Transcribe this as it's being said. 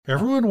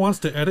Everyone wants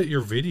to edit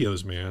your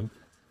videos, man.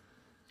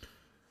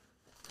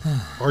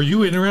 Are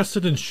you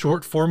interested in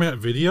short format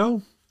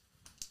video?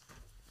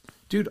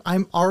 Dude,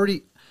 I'm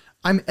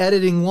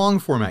editing long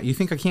format. You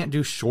think I can't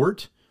do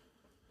short?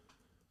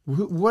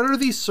 What are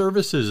these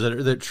services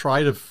that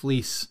try to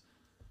fleece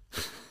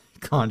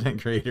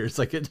content creators?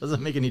 Like, it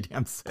doesn't make any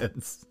damn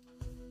sense.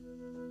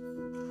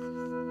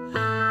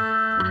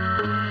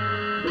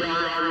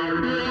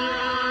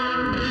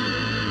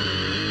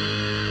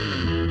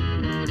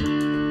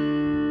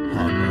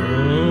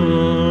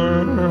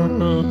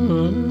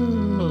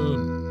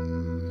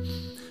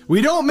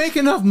 We don't make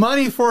enough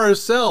money for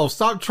ourselves.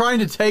 Stop trying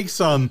to take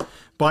some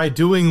by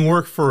doing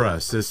work for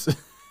us.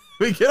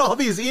 We get all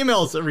these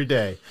emails every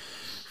day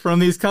from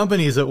these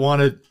companies that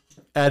want to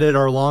edit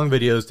our long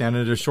videos down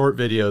into short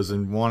videos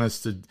and want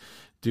us to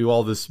do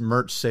all this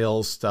merch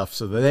sales stuff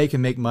so that they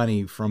can make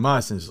money from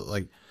us. And it's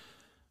like,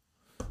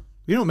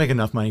 we don't make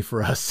enough money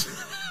for us.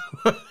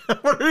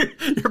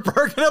 You're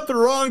barking up the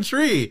wrong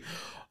tree,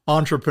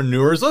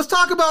 entrepreneurs. Let's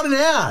talk about an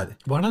ad.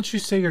 Why don't you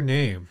say your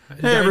name?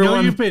 Hey, I everyone.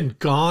 know you've been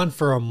gone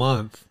for a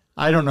month.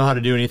 I don't know how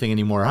to do anything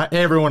anymore. Hi,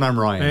 everyone, I'm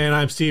Ryan. And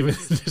I'm Steven.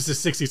 This is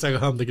 60 Cycle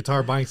Hum, the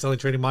guitar buying, selling,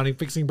 trading, modding,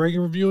 fixing, breaking,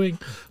 reviewing,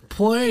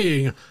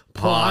 playing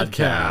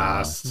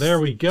podcast.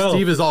 There we go.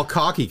 Steve is all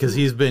cocky because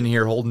he's been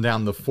here holding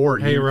down the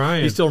fort. Hey,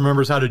 Ryan. He still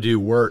remembers how to do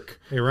work.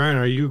 Hey, Ryan,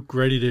 are you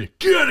ready to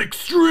get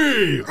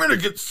extreme? I'm going to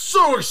get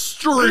so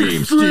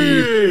extreme,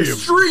 Steve.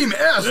 Extreme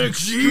SG.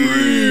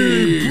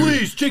 Extreme.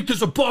 Please take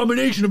this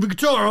abomination of a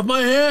guitar off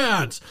my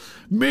hands.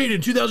 Made in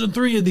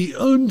 2003 in the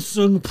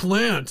Unsung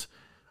plant.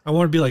 I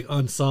want to be like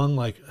unsung,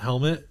 like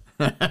Helmet.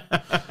 Korea.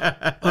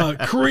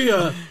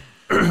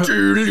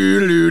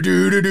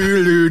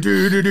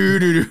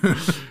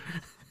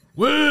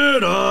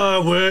 When I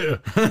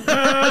went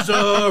as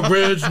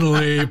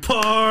originally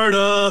part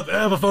of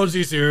Epiphone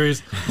C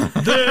series,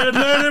 then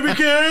later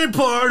became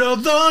part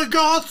of the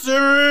Goth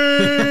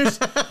series.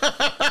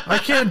 I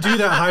can't do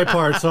that high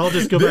part, so I'll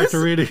just go back to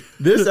reading.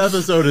 This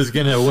episode is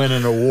going to win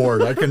an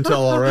award. I can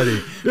tell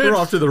already. We're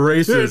off to the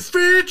races. It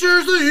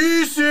features the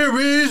E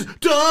series,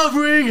 Dove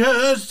ring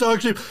head,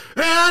 stock shape,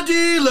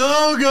 Andy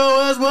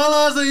logo, as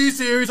well as the E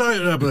series.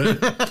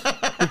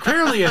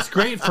 Apparently, it's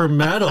great for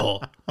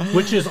metal,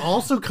 which is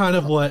also kind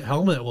of what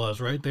Helmet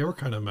was, right? They were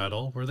kind of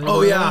metal. Were they?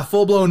 Oh, yeah.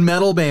 Full-blown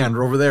metal band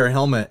over there,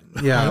 Helmet.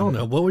 Yeah. I don't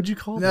know. What would you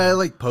call that?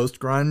 Like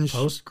post-grunge.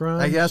 Post-grunge?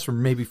 I guess, or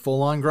maybe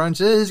full-on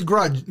grunge. It is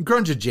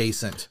grunge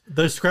adjacent.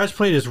 The scratch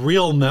plate is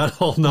real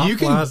metal, not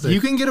plastic.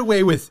 You can get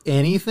away with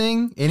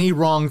anything, any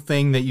wrong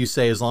thing that you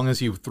say, as long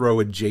as you throw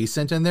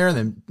adjacent in there,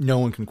 then no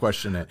one can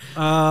question it.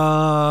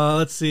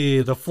 Let's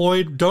see. The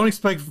Floyd, don't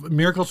expect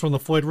miracles from the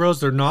Floyd Rose.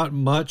 They're not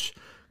much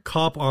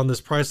cop on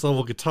this price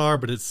level guitar,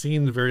 but it's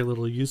seen very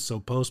little use, so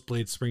post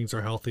blade springs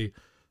are healthy.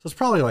 So it's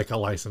probably like a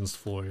licensed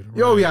Floyd.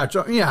 Right? Oh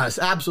yeah, it's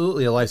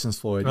absolutely a licensed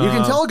Floyd. You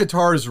can tell a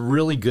guitar is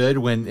really good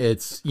when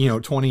it's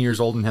 20 years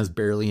old and has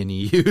barely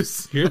any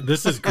use.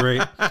 This is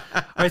great.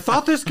 I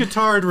thought this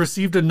guitar had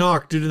received a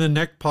knock due to the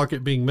neck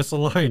pocket being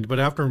misaligned, but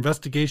after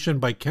investigation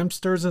by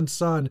Kempsters and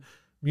Son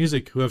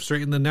Music, who have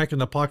straightened the neck and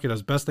the pocket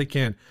as best they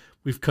can,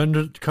 we've come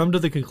to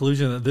the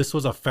conclusion that this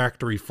was a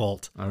factory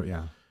fault. Oh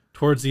yeah.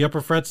 Towards the upper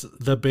frets,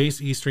 the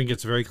bass E string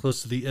gets very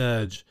close to the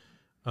edge,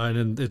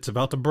 and it's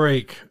about to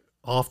break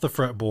off the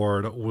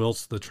fretboard,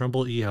 whilst the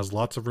treble E has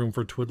lots of room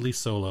for twiddly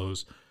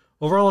solos.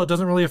 Overall, it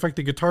doesn't really affect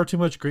the guitar too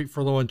much. Great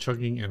for low-end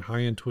chugging and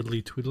high-end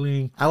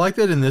twiddling. I like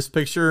that in this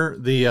picture,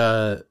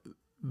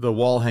 the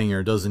wall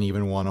hanger doesn't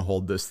even want to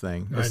hold this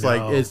thing.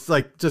 It's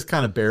like just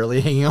kind of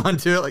barely hanging on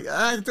to it. Like,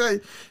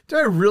 do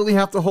I really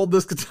have to hold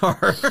this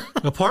guitar?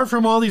 Apart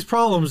from all these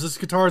problems, this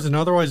guitar is an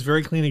otherwise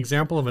very clean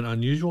example of an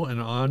unusual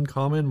and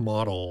uncommon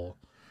model.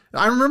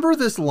 I remember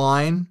this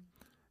line,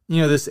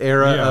 this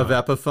era of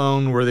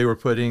Epiphone where they were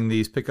putting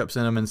these pickups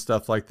in them and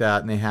stuff like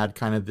that, and they had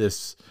kind of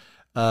this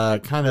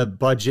kind of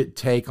budget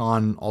take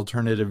on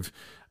alternative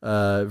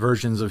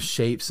versions of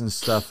shapes and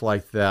stuff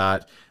like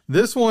that.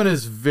 This one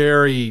is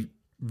very,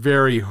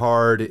 very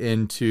hard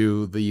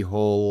into the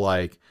whole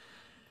like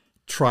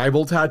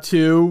tribal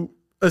tattoo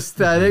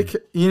aesthetic,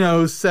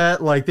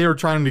 set. Like they were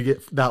trying to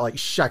get that like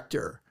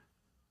Schecter,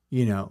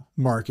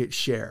 market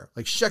share.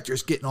 Like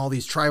Schecter's getting all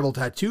these tribal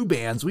tattoo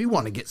bands. We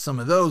want to get some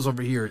of those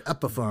over here at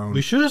Epiphone.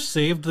 We should have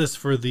saved this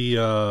for the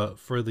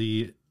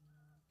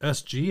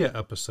SG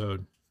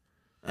episode.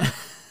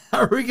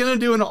 Are we going to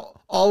do an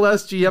all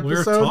SG episode? We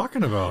were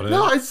talking about it.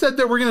 No, I said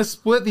that we're going to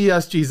split the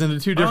SGs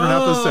into two different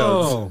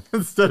episodes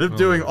instead of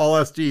doing all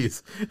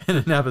SGs in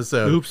an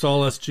episode. Oops,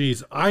 all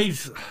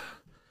SGs.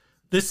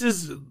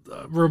 This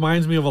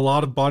reminds me of a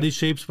lot of body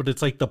shapes, but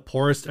it's like the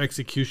poorest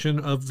execution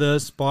of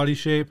this body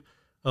shape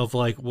of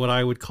like what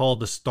I would call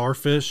the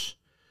starfish,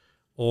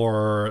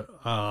 or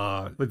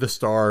with the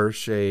star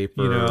shape,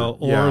 you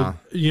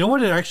know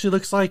what it actually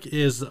looks like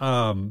is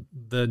the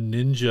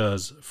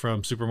ninjas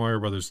from Super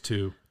Mario Brothers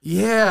 2.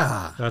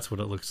 Yeah, that's what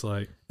it looks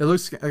like. It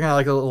looks kind of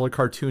like a little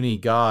cartoony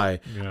guy.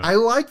 Yeah. I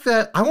like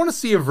that. I want to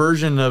see a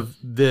version of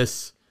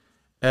this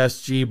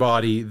SG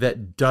body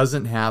that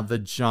doesn't have the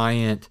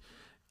giant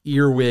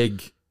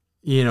earwig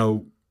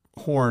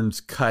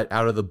horns cut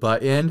out of the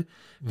butt end,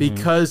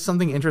 because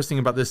something interesting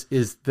about this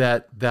is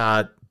that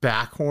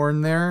back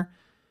horn there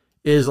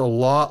is a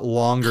lot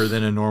longer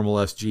than a normal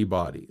SG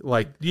body.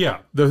 Like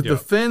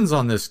the fins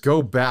on this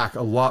go back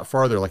a lot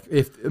farther. Like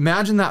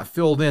imagine that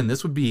filled in,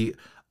 this would be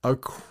a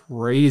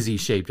crazy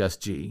shaped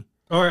SG.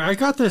 All right, I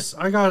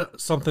got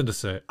something to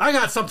say. He's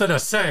got something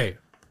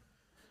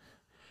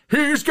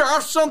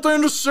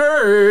to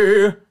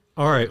say.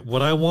 All right,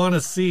 what I want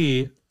to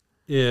see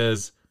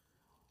is,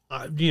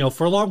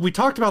 we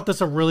talked about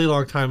this a really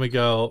long time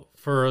ago.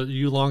 For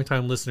you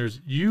longtime listeners,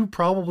 you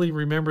probably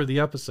remember the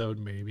episode,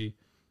 maybe,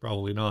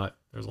 probably not.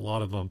 There's a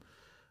lot of them,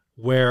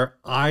 where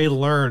I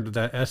learned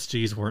that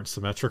SGs weren't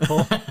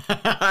symmetrical.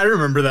 I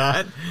remember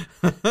that.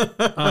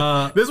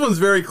 This one's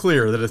very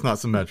clear that it's not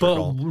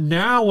symmetrical. But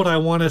now what I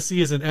want to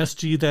see is an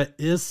SG that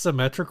is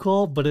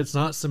symmetrical, but it's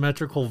not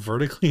symmetrical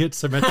vertically, it's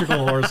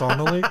symmetrical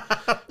horizontally.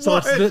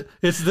 So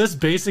it's this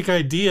basic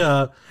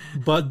idea,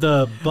 but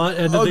the butt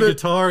end of the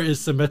guitar is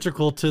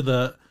symmetrical to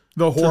the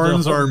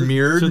horns are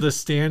mirrored to the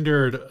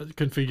standard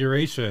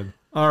configuration.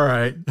 All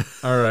right.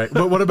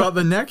 But what about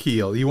the neck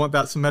heel? You want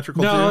that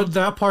symmetrical too? No,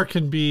 that part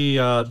can be,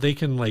 they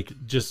can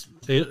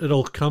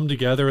it'll come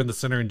together in the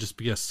center and just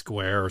be a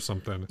square or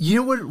something. You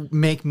know what would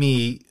make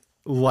me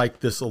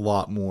like this a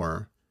lot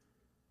more?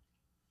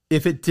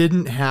 If it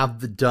didn't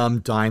have the dumb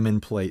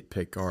diamond plate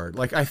pickguard.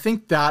 Like, I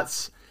think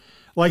that's,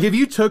 like, if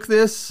you took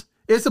this,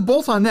 it's a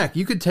bolt-on neck.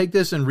 You could take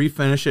this and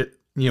refinish it,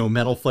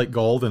 metal flake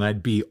gold, and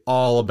I'd be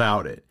all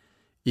about it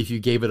if you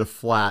gave it a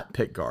flat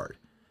pickguard.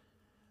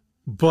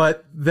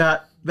 But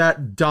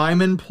that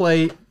diamond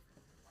plate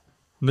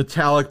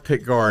metallic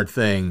pickguard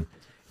thing,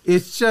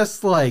 it's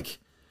just like,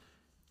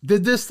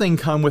 did this thing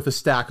come with a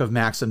stack of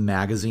Maxim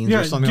magazines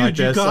or something like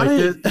this?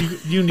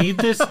 You need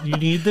this. You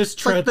need this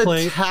tread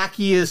plate. The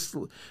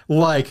tackiest,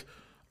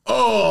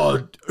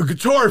 a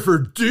guitar for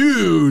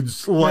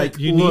dudes.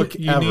 You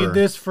need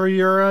this for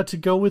your to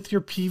go with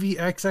your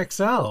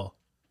PVXXL.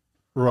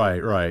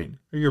 Right. Or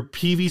your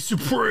PV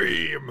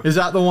Supreme. Is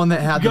that the one that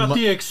had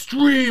the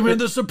Extreme and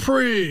the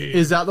Supreme?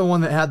 Is that the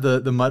one that had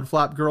the mud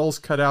flap girls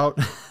cut out?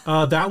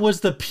 That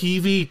was the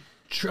PV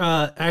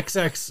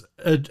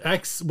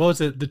XX what was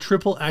it? The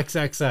triple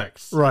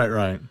XXX.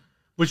 Right.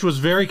 Which was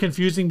very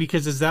confusing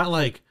because is that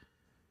like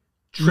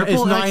triple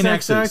it's 9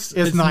 XXX? X's.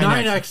 It's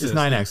 9 X's. It's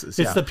 9 X's.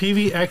 It's the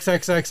PV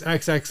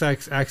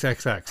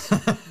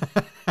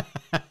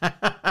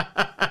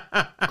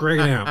XXXXXXX. Greg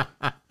Amp.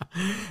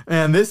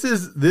 And this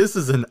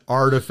is an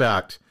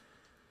artifact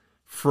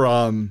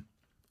from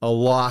a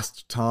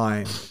lost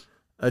time,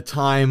 a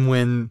time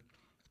when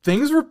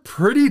things were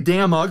pretty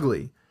damn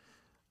ugly.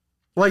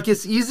 Like,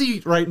 it's easy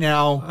right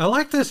now. I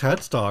like this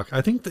headstock. I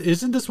think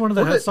isn't this one of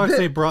the headstocks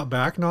they brought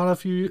back not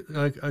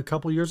a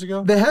couple years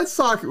ago? The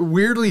headstock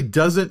weirdly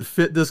doesn't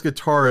fit this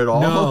guitar at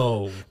all.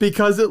 No,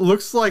 because it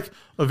looks like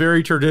a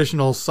very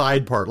traditional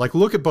side part. Like,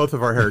 look at both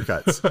of our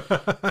haircuts.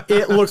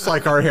 It looks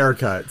like our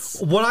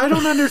haircuts. What I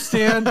don't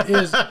understand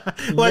is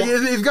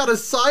it's got a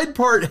side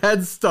part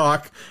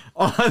headstock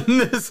on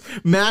this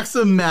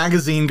Maxim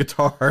magazine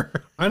guitar.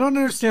 I don't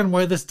understand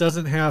why this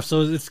doesn't have.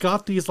 So it's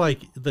got these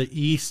the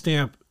E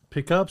stamp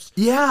pickups.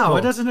 Yeah. Why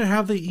doesn't it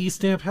have the E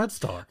stamp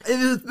headstock?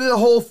 The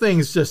whole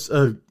thing's just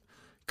a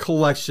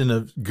collection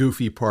of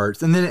goofy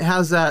parts, and then it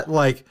has that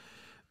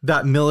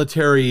that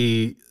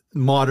military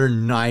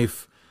modern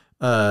knife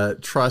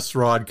truss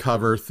rod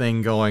cover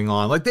thing going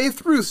on. Like, they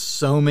threw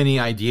so many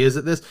ideas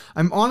at this.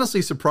 I'm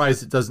honestly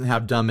surprised it doesn't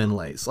have dumb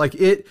inlays. Like,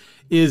 it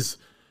is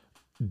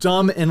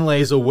dumb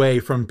inlays away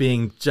from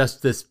being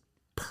just this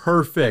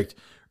perfect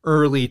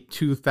early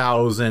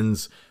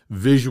 2000s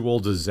visual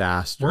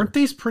disaster. Weren't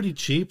these pretty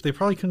cheap? They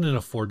probably couldn't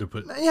afford to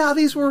put. Yeah,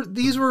 these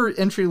were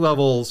entry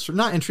levels,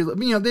 not entry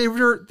level.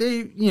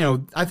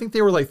 I think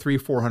they were like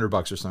 $300-400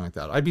 or something like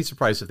that. I'd be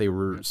surprised if they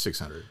were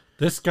 $600.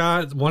 This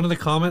guy, one of the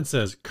comments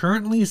says,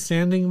 "Currently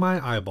sanding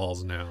my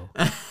eyeballs now."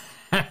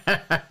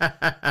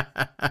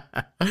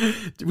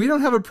 We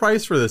don't have a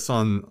price for this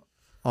on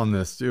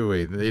this, do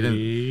we? They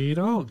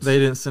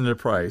didn't send a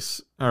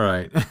price. All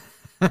right.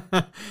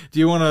 Do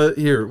you want to?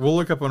 Here, we'll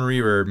look up on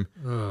Reverb.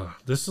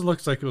 This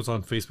looks like it was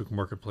on Facebook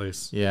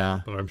Marketplace.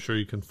 Yeah, but I'm sure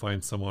you can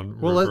find someone.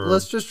 Well,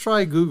 let's just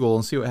try Google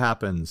and see what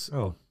happens.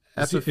 Oh,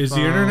 is the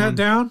internet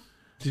down?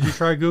 Did you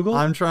try Google?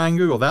 I'm trying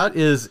Google. That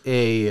is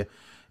a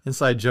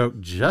inside joke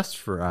just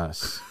for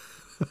us.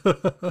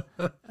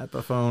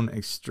 Epiphone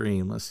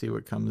XTREME. Let's see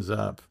what comes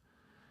up.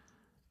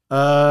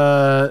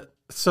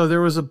 So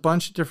there was a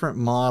bunch of different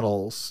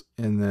models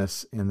in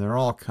this, and they're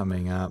all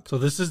coming up. So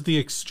this is the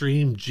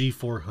Extreme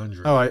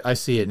G400. Oh, I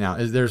see it now.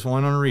 There's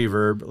one on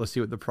Reverb. Let's see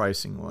what the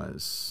pricing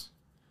was.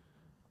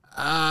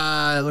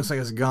 It looks like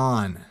it's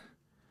gone.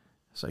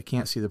 So I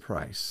can't see the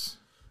price.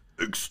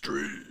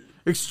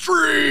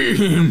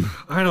 Extreme.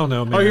 I don't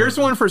know, man. Oh, here's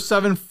one for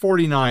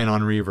 $749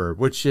 on Reverb,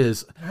 which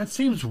is that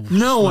seems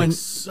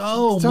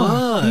so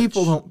much.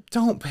 People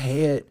don't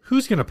pay it.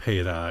 Who's gonna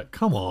pay that?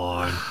 Come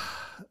on.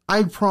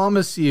 I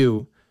promise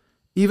you,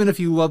 even if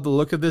you love the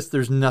look of this,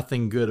 there's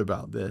nothing good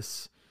about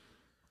this.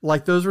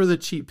 like those were the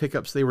cheap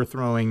pickups they were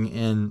throwing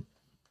in,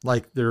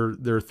 like their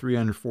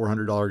 $300,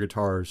 $400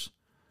 guitars.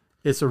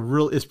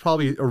 It's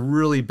probably a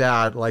really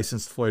bad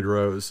licensed Floyd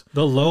Rose.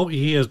 The low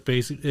E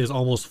is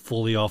almost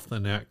fully off the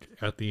neck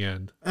at the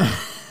end.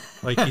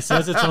 Like he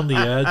says it's on the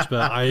edge,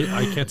 but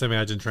I can't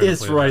imagine trying to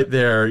play right that.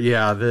 there.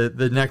 Yeah,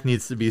 the neck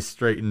needs to be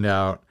straightened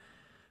out.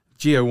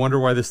 Gee, I wonder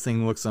why this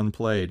thing looks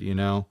unplayed, you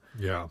know?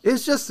 Yeah.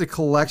 It's just a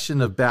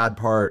collection of bad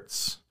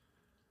parts.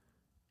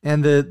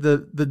 And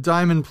the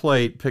diamond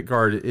plate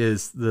pickguard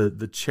is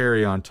the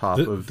cherry on top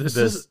of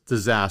this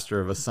disaster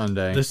of a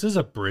Sunday. This is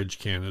a bridge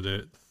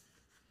candidate.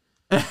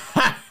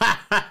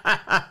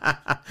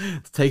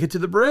 Take it to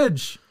the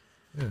bridge.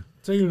 Yeah,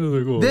 take it to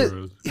the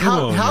cooler.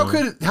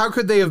 How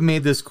could they have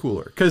made this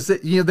cooler? Because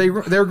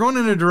they're going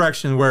in a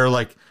direction where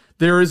like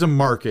there is a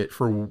market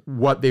for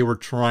what they were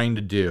trying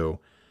to do.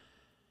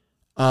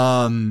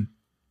 Flat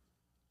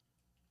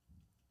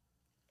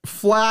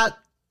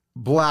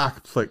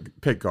black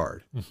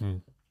pickguard. Mm-hmm.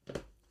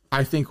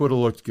 I think would have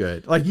looked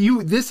good. Like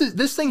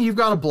this thing you've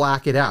got to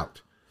black it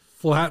out.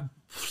 Black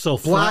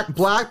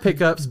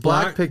pickups,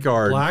 black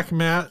pickguard, black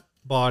matte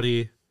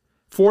body.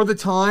 For the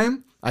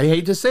time, I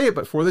hate to say it,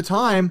 but for the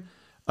time,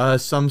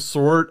 some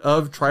sort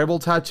of tribal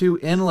tattoo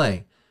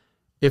inlay.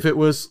 If it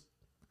was,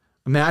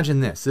 imagine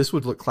this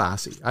would look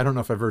classy. I don't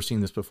know if I've ever seen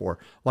this before.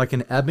 Like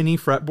an ebony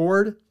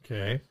fretboard,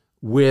 okay,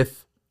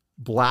 with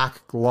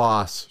black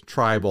gloss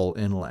tribal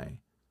inlay.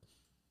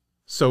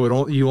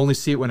 So you only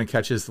see it when it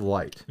catches the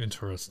light.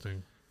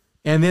 Interesting.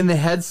 And then the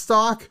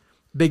headstock,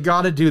 they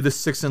got to do the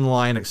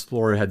 6-in-line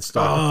Explorer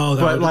headstock. Oh,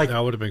 that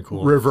would have been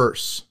cool.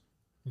 Reverse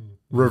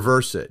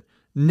it.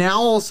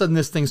 Now all of a sudden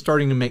this thing's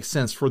starting to make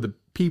sense for the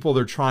people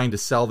they're trying to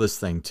sell this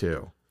thing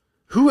to.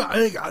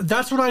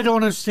 That's what I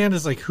don't understand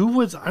is like who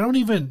was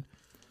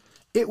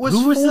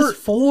this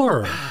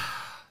for?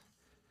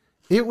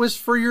 It was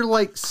for your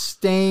like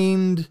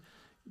stained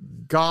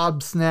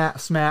gobsnack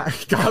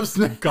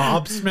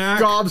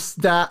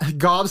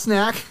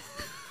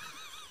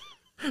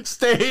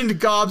stained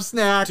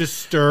gobsnack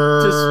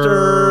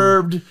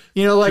disturbed,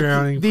 you know, like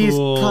drowning these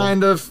pool.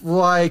 Kind of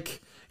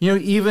like, you know,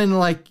 even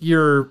like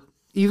your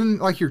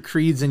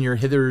creeds and your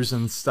hithers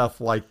and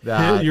stuff like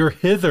that. Your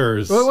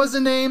hithers. What was the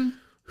name?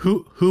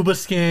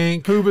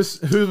 Hoobastank.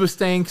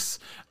 Hoobastanks.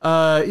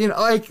 You know,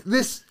 like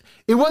this.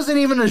 It wasn't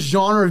even a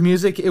genre of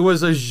music. It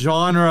was a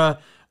genre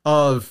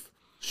of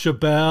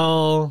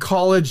Chabelle,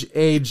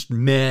 college-aged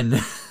men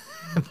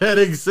that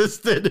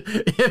existed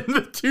in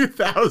the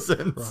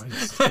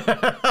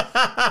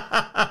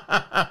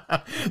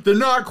 2000s. They're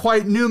not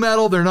quite nu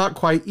metal. They're not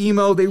quite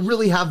emo. They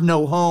really have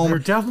no home. They're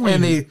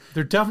definitely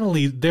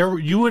there.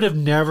 You would have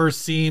never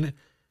seen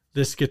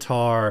this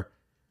guitar.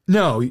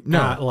 No.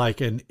 At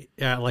like an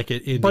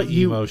indie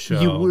emo show.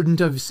 You wouldn't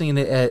have seen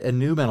it at a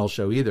nu metal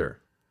show either.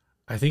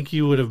 I think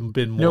you would have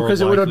been more. No,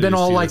 because it would have been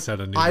all like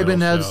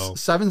Ibanez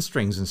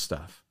 7-strings and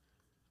stuff.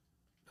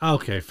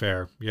 Okay,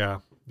 fair. Yeah.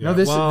 No,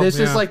 this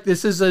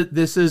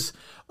is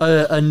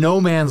a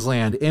no man's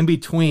land in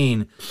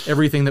between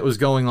everything that was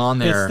going on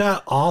there. It's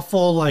that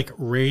awful like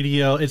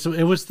radio.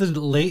 It was the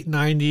late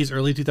 90s,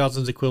 early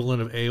 2000s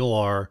equivalent of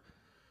AOR.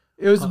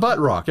 It was butt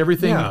rock.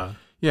 Everything.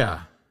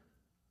 Yeah.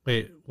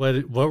 Wait,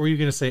 what were you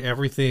gonna say?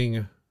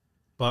 Everything,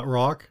 butt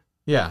rock.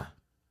 Yeah.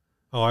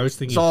 Oh, I was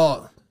thinking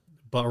butt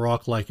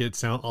rock. Like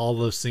all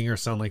those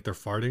singers sound like they're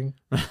farting,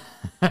 or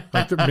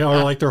like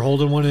they're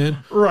holding one in.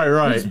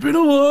 Right. It's been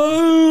a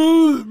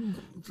while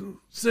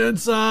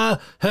since I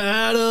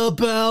had a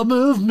bowel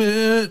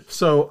movement.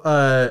 So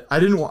I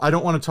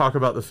don't want to talk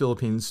about the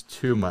Philippines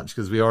too much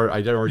because I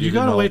already you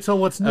gotta wait till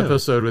what's new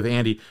episode with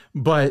Andy.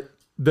 But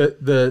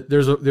there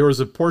was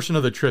a portion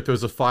of the trip. There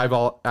was a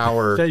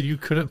 5-hour that you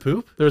couldn't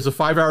poop. There was a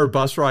 5-hour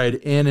bus ride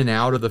in and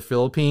out of the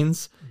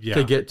Philippines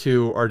to get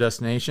to our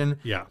destination.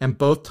 Yeah, and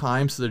both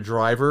times the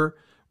driver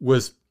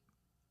was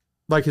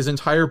like his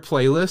entire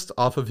playlist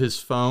off of his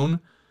phone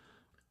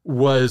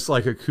was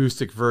like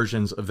acoustic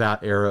versions of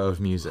that era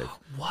of music.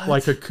 What?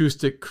 Like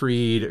acoustic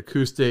Creed,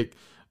 acoustic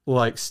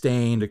like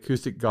Stained,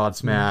 acoustic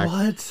Godsmack.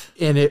 What?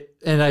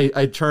 And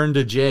I turned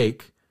to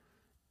Jake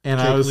and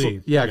I was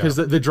Lee. because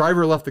the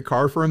driver left the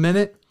car for a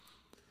minute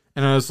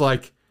and I was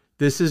like,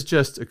 this is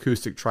just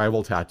acoustic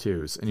tribal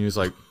tattoos. And he was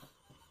like,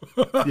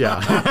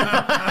 yeah.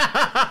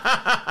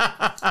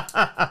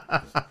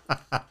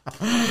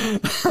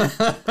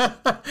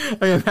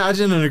 I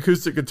imagine an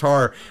acoustic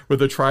guitar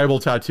with a tribal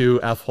tattoo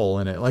F-hole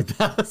in it. Like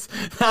that's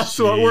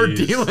what we're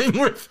dealing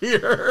with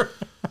here.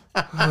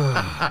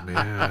 Oh,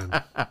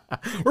 man.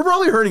 We're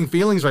probably hurting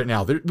feelings right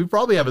now. We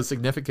probably have a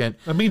significant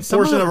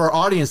portion of our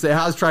audience that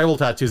has tribal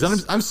tattoos.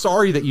 And I'm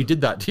sorry that you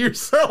did that to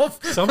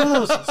yourself. Some of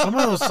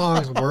those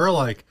songs were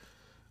like,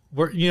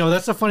 you know,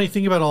 that's the funny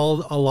thing about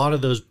a lot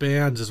of those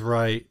bands is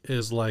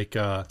like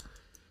you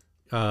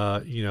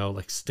know,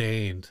 like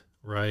Stained,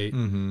 right?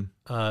 Mm-hmm.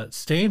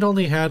 Stained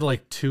only had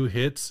like 2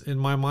 hits in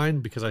my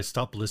mind because I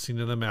stopped listening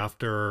to them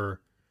after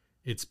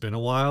It's Been a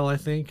While, I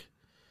think.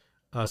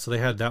 So they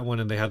had that one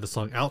and they had the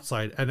song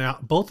Outside. And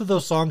both of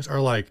those songs are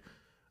like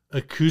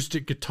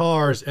acoustic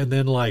guitars, and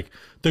then like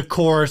the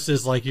chorus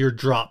is like your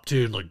drop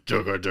tune, like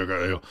jugga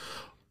jugga. You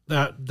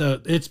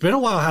know, it's been a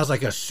while. It has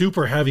like a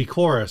super heavy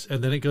chorus,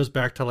 and then it goes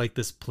back to like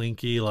this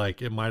plinky,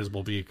 like it might as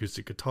well be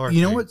acoustic guitar.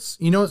 You know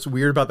what's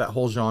weird about that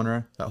whole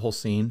genre, that whole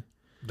scene?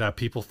 That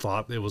people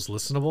thought it was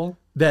listenable.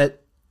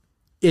 That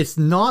it's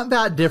not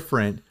that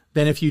different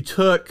than if you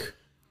took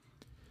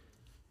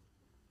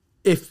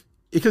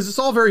because it's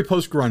all very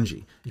post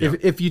grungy. Yeah.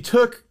 If you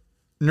took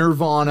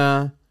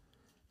Nirvana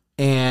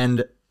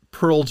and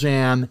Pearl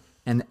Jam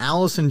and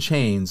Alice in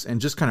Chains and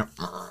just kind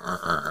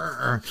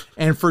of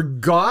and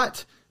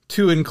forgot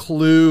to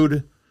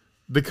include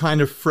the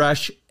kind of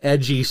fresh,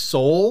 edgy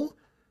soul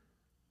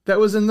that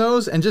was in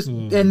those, and just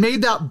and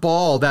made that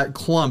ball, that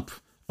clump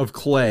of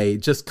clay,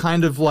 just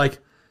kind of like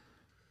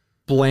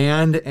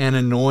bland and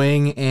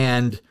annoying,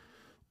 and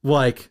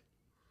like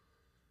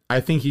I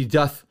think he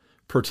doth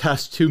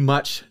protest too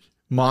much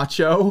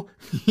macho,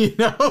 you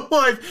know,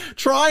 like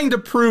trying to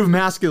prove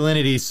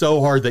masculinity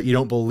so hard that you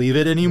don't believe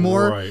it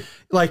anymore. Right.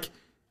 Like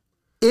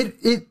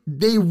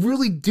they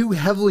really do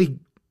heavily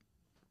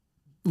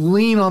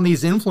lean on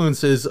these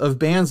influences of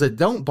bands that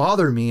don't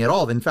bother me at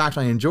all. In fact,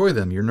 I enjoy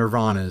them. Your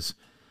Nirvanas,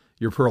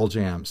 your Pearl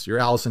Jams, your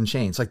Alice in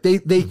Chains. Like they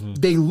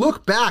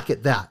look back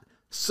at that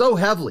so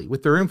heavily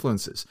with their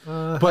influences.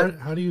 But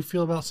how do you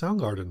feel about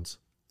Soundgardens?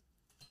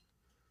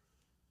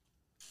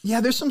 Yeah,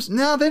 there's some.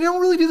 No, they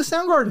don't really do the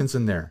Soundgardens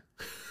in there.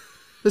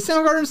 The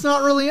Soundgarden's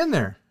not really in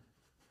there.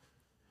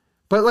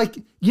 But like,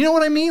 you know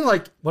what I mean?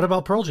 Like, what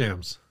about Pearl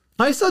Jams?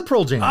 I said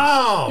Pearl Jams.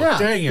 Oh, yeah.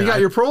 Dang it! You got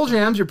your Pearl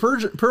Jams, your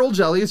Pearl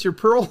Jellies, your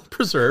Pearl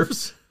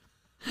Preserves.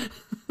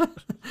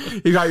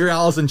 You got your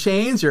Alice in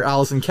Chains, your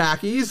Alice in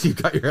Khakis. You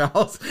got your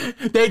Alice.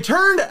 They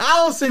turned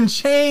Alice in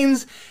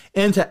Chains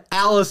into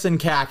Alice in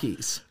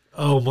Khakis.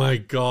 Oh my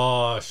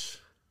gosh.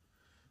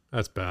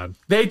 That's bad.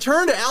 They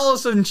turned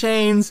Alice in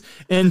Chains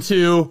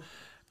into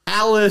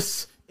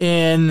Alice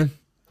in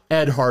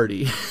Ed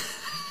Hardy.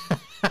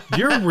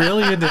 You're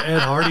really into Ed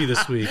Hardy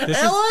this week. Am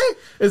I?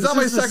 Is that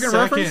my second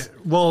reference?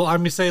 Well,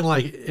 I'm saying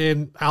like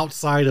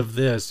outside of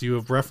this, you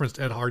have referenced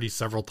Ed Hardy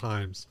several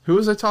times. Who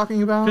was I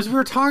talking about? Because we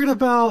were talking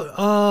about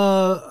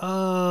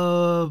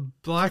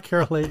black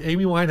hair lady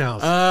Amy Winehouse.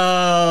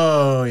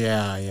 Oh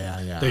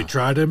yeah. They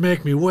tried to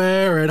make me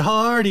wear Ed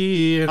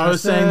Hardy. And I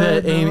was saying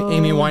that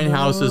Amy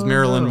Winehouse is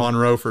Marilyn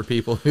Monroe for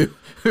people who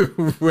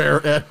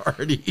wear Ed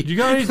Hardy. You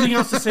got anything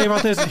else to say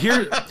about this?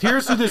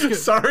 Here's who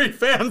this. Sorry,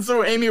 fans.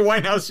 So Amy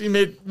Winehouse, she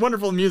made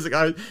wonderful music.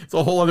 It's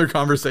a whole other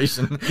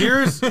conversation.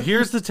 Here's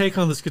the take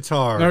on this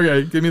guitar.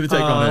 Okay, give me the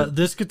take on it.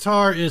 This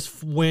guitar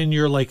is when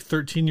your like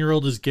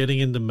 13-year-old is getting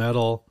into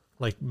metal,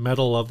 like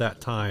metal of that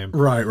time.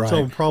 Right.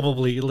 So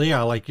probably,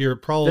 yeah, like you're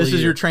probably. This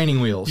is your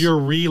training wheels. Your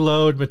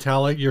Reload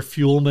Metallica, your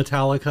Fuel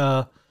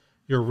Metallica,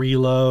 your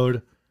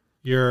Reload,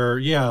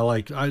 your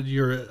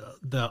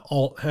the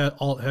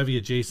alt heavy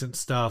adjacent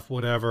stuff,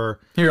 whatever.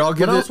 Here, I'll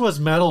give What else was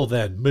metal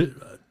then?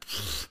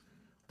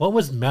 What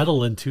was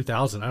metal in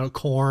 2000? I don't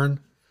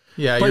Korn.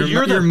 Yeah, but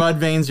your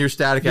Mudvaynes, your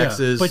Static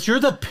X's. But you're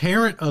the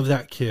parent of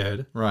that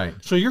kid. Right.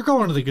 So you're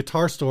going to the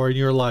guitar store and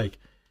you're like,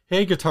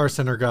 hey, Guitar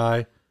Center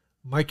guy,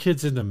 my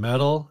kid's into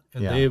metal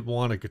and they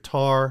want a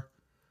guitar.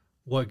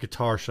 What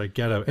guitar should I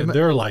get him? And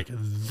they're like,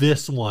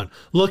 this one.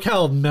 Look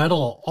how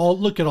metal.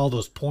 Look at all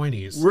those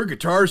pointies. We're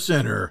Guitar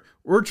Center.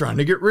 We're trying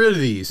to get rid of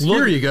these.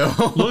 Here you go.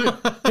 Look,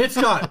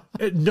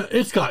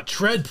 it's got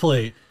tread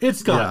plate.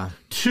 It's got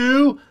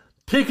 2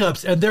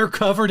 pickups and they're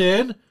covered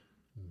in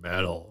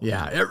metal.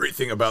 Yeah,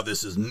 everything about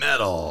this is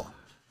metal,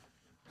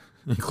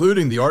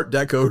 including the Art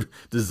Deco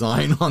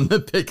design on the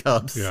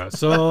pickups. Yeah,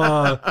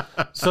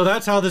 so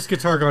that's how this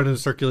guitar got into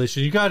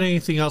circulation. You got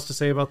anything else to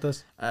say about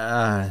this?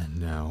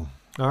 No.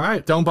 All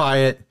right. Don't buy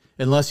it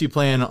unless you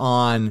plan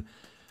on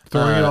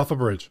throwing it off a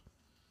bridge,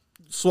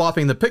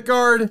 swapping the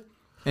pickguard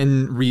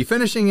and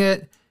refinishing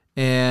it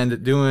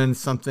and doing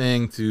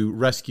something to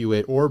rescue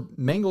it or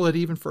mangle it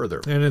even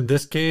further. And in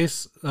this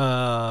case,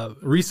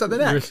 reset the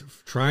neck.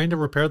 Trying to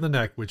repair the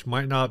neck, which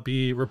might not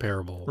be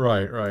repairable.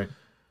 Right.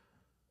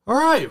 All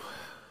right.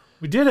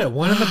 We did it.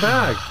 One in the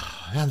bag.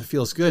 Man, it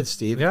feels good,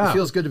 Steve. Yeah. It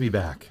feels good to be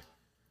back.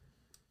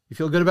 You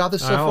feel good about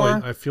this so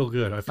far? I feel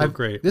good. I feel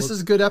great. This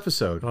is a good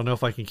episode. I don't know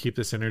if I can keep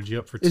this energy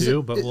up for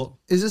 2, but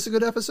is this a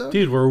good episode?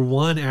 Dude, we're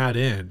 1 ad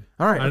in.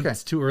 All right, okay.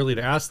 It's too early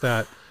to ask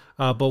that.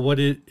 But what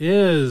it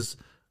is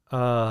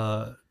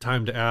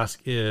time to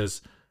ask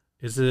is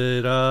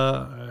it,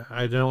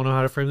 I don't know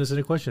how to frame this in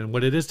a question.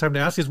 What it is time to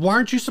ask is, why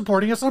aren't you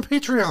supporting us on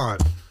Patreon?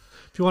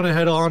 If you want to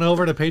head on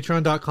over to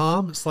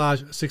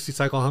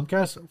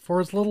patreon.com/60cyclehumpcast,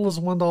 for as little as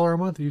 $1 a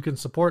month, you can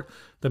support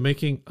the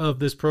making of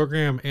this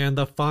program and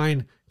the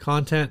fine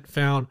content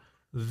found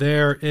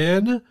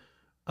therein.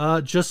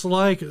 Just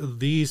like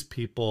these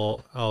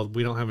people. Oh,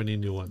 we don't have any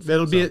new ones.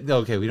 That'll be it.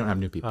 Okay, we don't have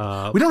new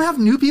people. We don't have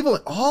new people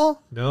at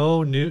all?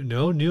 No new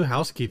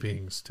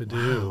housekeepings to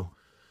do. Wow.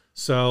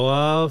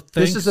 So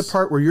thanks. This is the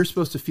part where you're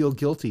supposed to feel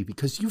guilty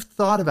because you've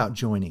thought about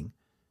joining.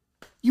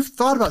 You've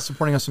thought about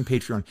supporting us on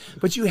Patreon,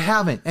 but you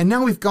haven't. And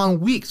now we've gone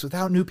weeks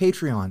without new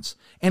Patreons.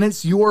 And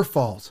it's your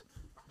fault.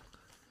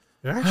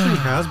 It actually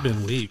has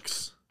been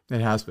weeks.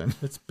 It has been.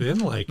 It's been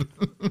like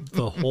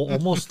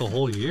almost the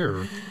whole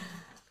year.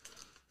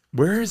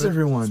 Where is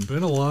everyone? It's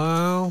been a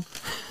while.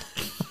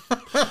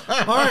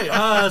 All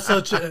right,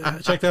 so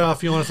check that out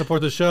if you want to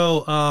support the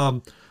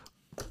show.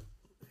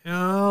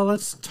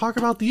 Let's talk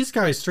about these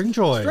guys.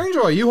 Stringjoy.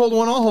 Stringjoy, you hold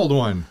one, I'll hold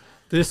one.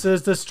 This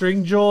is the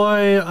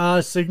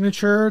Stringjoy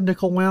signature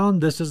nickel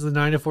wound. This is the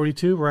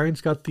 9-42. Ryan's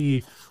got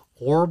the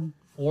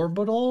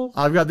orbital.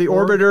 I've got the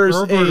Orbiter's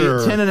a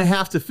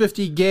 10.5 to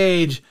 50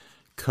 gauge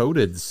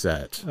coated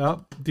set.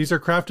 These are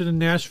crafted in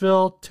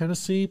Nashville,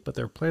 Tennessee, but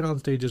they're played on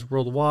stages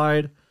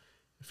worldwide.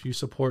 If you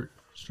support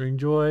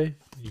Stringjoy,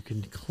 you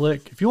can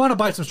click. If you want to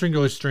buy some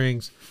Stringjoy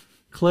strings,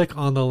 click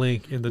on the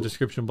link in the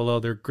description below.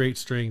 They're great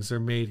strings. They're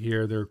made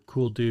here. They're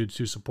cool dudes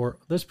who support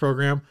this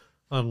program,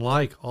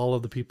 unlike all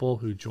of the people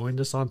who joined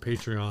us on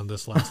Patreon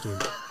this last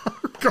week.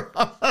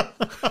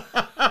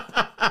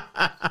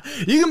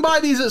 You can buy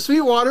these at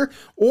Sweetwater,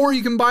 or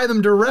you can buy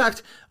them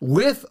direct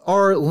with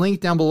our link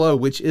down below,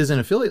 which is an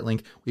affiliate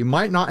link. We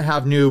might not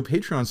have new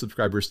Patreon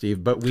subscribers,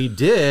 Steve, but we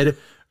did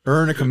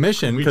earn a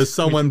commission because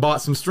someone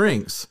bought some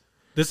strings.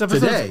 This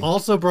episode is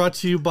also brought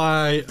to you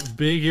by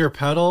Big Ear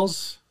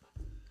Pedals.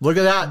 Look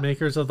at that.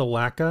 Makers of the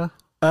Wacka.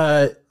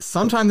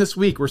 Sometime this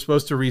week, we're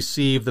supposed to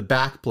receive the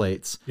back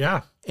plates.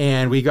 Yeah.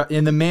 And we got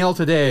in the mail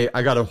today,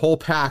 I got a whole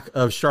pack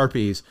of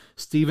Sharpies.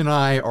 Steve and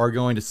I are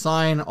going to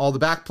sign all the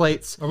back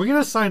plates. Are we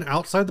going to sign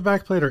outside the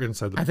back plate or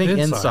inside the I think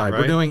inside. Right?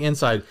 We're doing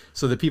inside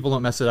so that people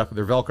don't mess it up with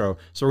their Velcro.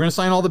 So we're going to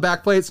sign all the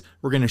back plates.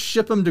 We're going to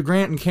ship them to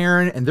Grant and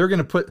Karen, and they're going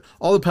to put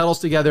all the pedals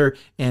together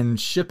and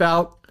ship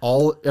out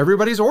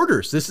everybody's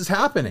orders. This is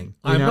happening.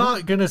 I'm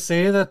not going to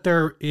say that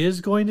there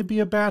is going to be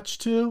a batch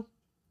 2.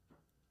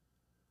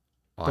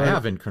 I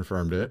haven't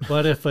confirmed it.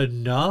 But if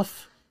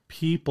enough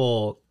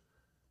people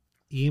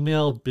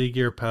email Big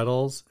Ear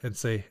Pedals and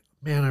say,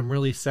 man, I'm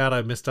really sad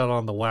I missed out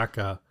on the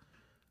Wacka,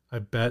 I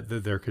bet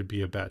that there could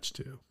be a batch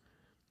 2.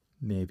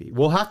 Maybe.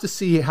 We'll have to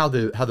see how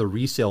the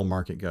resale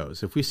market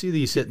goes. If we see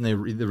these hit in the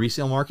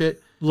resale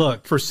market,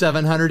 look, for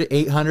 $700,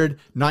 $800,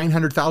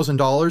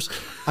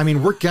 $900,000, I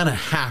mean, we're going to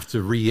have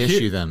to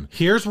reissue them.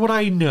 Here's what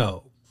I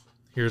know.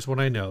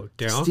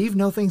 Steve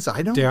know things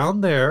I don't. Down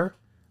there,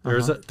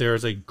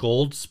 there's a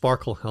gold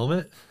sparkle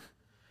helmet,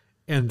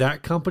 and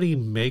that company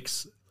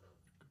makes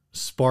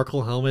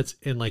sparkle helmets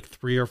in like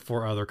 3 or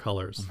 4 other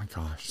colors. Oh my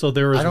gosh! So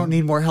I don't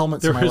need more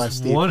helmets. There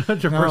is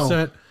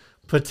 100%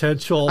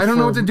 potential. I don't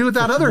know what to do with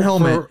that other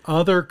helmet. For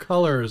other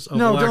colors. Of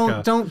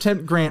Wacka. don't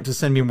tempt Grant to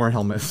send me more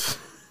helmets.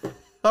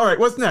 All right,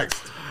 what's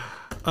next?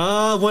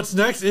 What's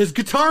next is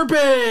Guitar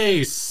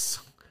Bass,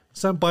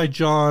 sent by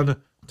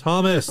John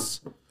Thomas.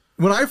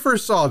 When I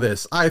first saw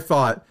this, I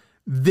thought,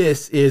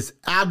 this is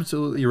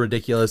absolutely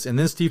ridiculous. And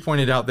then Steve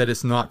pointed out that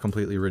it's not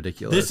completely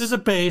ridiculous. This is a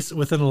bass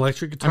with an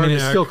electric guitar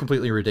it's neck still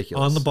completely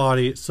ridiculous on the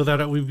body so that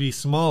it would be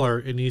smaller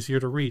and easier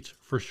to reach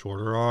for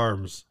shorter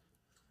arms.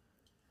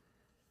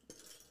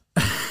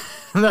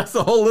 That's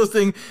the whole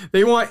listing.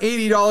 They want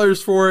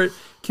 $80 for it.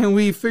 Can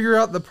we figure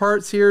out the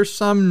parts here?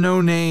 Some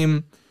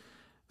no-name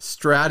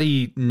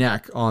Stratty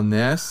neck on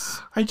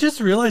this. I just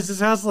realized this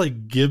has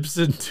like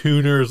Gibson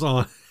tuners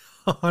on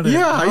it.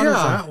 Yeah, How does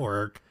that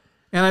work?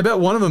 And I bet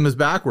one of them is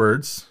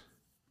backwards.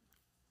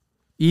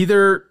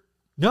 Either...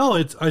 No,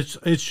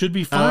 it should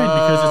be fine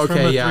because it's from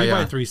a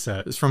 3x3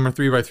 set. It's from a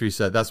 3x3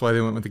 set. That's why they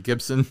went with the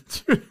Gibson.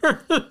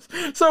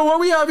 So what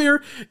we have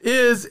here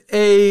is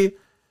a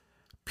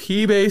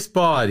P-bass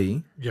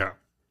body. Yeah.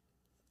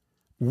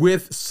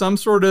 With some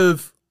sort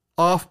of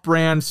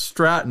off-brand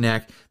Strat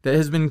neck that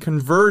has been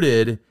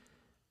converted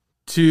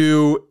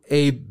to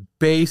a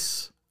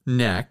bass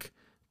neck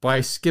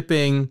by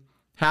skipping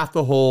half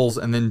the holes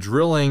and then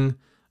drilling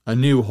a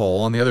new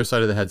hole on the other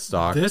side of the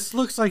headstock. This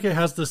looks like it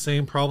has the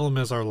same problem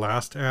as our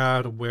last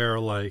ad where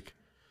like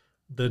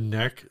the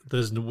neck,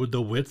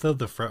 the width of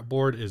the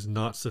fretboard is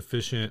not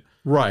sufficient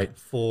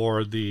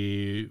for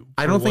the...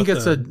 I don't think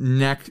it's a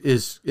neck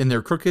is in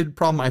their crooked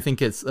problem. I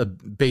think it's a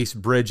bass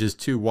bridge is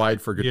too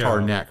wide for guitar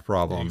neck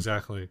problem.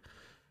 Exactly.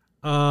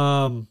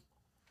 They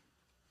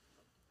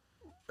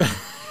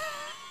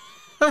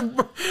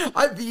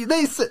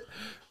said,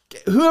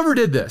 whoever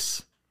did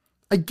this,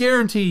 I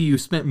guarantee you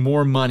spent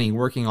more money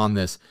working on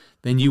this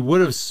than you would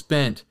have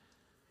spent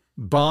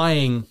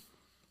buying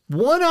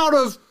one out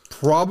of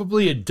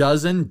probably a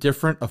dozen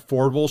different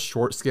affordable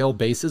short scale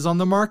basses on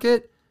the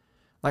market.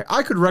 Like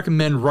I could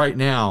recommend right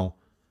now,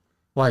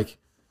 like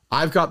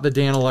I've got the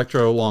Dan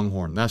Electro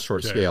Longhorn, that's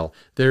short scale.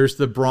 There's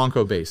the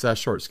Bronco bass, that's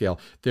short scale.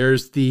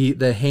 There's the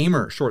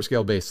Hamer short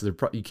scale bass.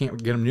 You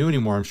can't get them new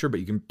anymore, I'm sure,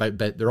 but you can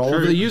bet they're all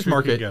over the used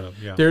market.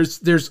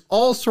 There's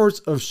all sorts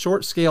of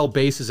short scale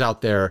basses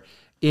out there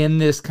in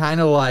this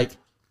kind of like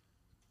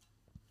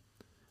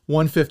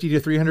 $150 to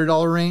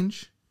 $300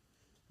 range.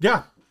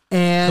 Yeah,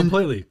 and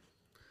completely.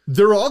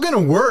 They're all going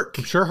to work.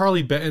 I'm sure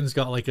Harley Benton's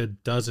got like a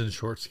dozen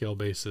short scale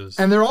basses.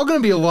 And they're all going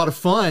to be a lot of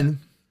fun.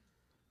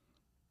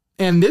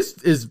 And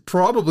this is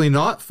probably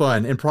not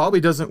fun and probably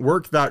doesn't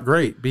work that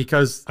great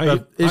because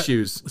of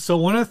issues. So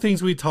one of the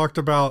things we talked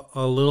about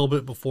a little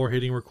bit before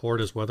hitting record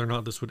is whether or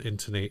not this would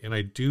intonate. And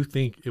I do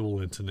think it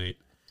will intonate.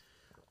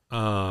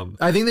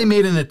 I think they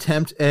made an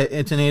attempt at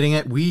intonating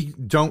it. We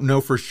don't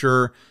know for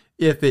sure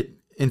if it,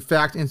 in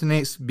fact,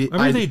 intonates.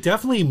 They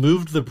definitely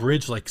moved the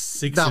bridge like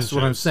 6 inches. That's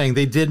what I'm saying.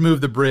 They did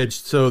move the bridge.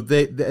 So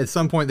they at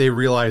some point they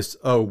realized,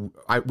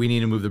 we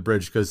need to move the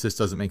bridge because this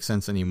doesn't make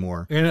sense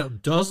anymore. And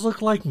it does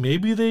look like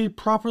maybe they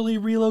properly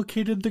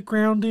relocated the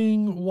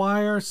grounding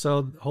wire.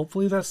 So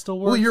hopefully that still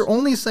works. Well, you're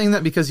only saying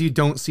that because you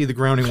don't see the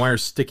grounding wire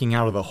sticking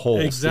out of the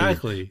hole.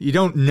 Exactly. Steve. You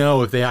don't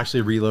know if they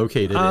actually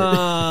relocated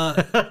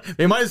it.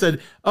 They might have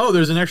said,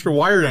 there's an extra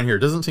wire down here.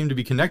 It doesn't seem to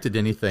be connected to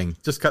anything.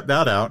 Just cut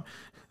that out.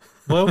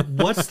 Well,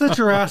 what's the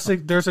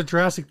Jurassic? There's a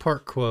Jurassic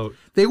Park quote.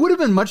 They would have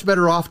been much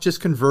better off just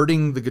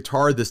converting the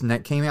guitar this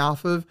neck came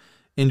off of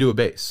into a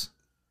bass.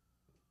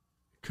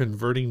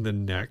 Converting the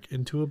neck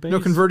into a bass? No,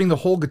 converting the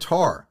whole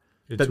guitar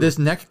that this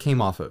neck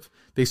came off of.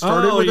 They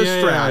started with a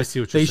Strat. Yeah, I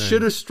see what you're saying. They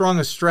should have strung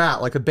a Strat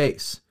like a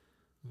bass.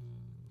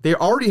 They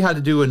already had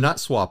to do a nut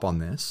swap on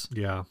this.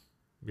 Yeah.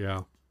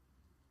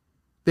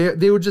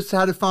 They would just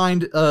had to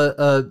find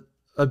a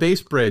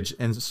bass bridge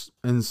and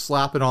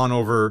slap it on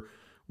over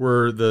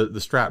where the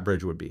Strat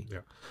bridge would be. Yeah.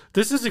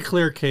 This is a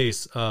clear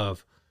case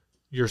of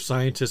your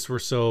scientists were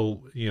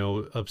so,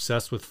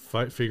 obsessed with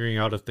figuring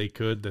out if they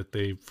could that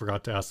they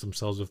forgot to ask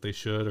themselves if they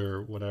should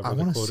or whatever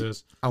the quote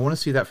is. I want to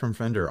see that from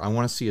Fender. I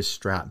want to see a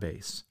Strat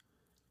bass.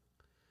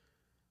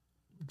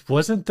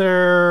 Wasn't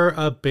there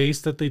a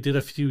bass that they did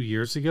a few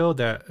years ago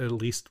that at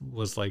least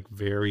was like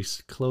very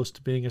close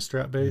to being a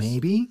Strat bass?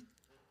 Maybe.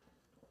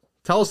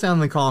 Tell us down in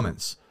the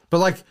comments. But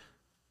like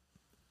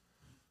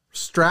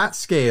Strat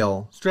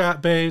scale.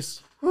 Strat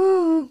bass.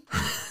 Oh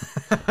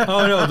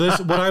no,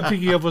 what I'm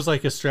thinking of was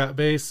like a Strat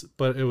bass,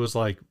 but it was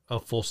like a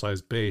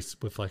full-size bass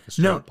with like a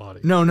Strat body.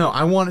 No.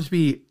 I want it to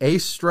be a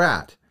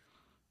Strat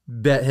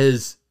that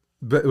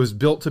was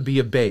built to be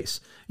a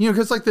bass.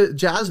 Because like the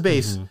jazz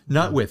bass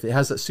nut width, it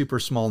has that super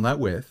small nut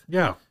width.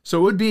 Yeah.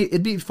 So it'd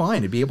be fine.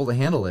 It'd be able to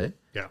handle it.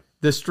 Yeah.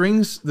 The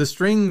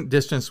string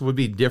distance would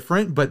be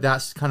different, but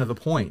that's kind of the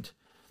point.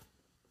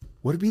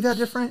 Would it be that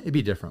different? It'd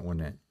be different,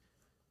 wouldn't it?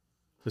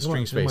 The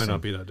string spacing. It might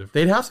not be that different.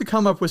 They'd have to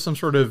come up with some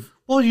sort of...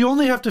 Well, you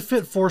only have to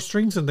fit 4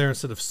 strings in there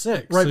instead of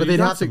 6. Right, so but they'd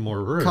have to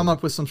more room. come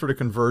up with some sort of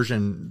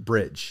conversion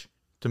bridge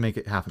to make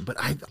it happen. But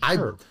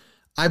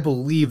I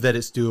believe that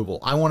it's doable.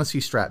 I want to see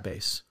Strat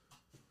bass.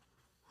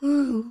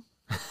 Woo.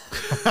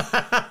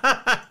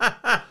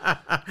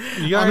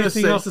 You got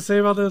anything else to say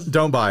about this?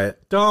 Don't buy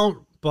it. Don't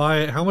buy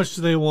it. How much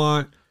do they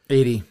want?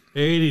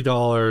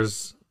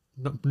 $80.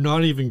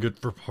 Not even good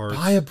for parts.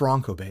 Buy a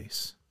Bronco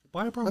bass.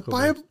 Buy a Bronco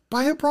bass.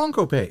 Buy a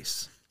Bronco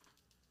bass.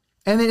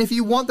 And then if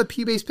you want the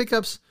P-bass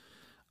pickups,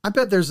 I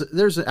bet there's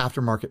an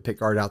aftermarket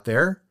pickguard out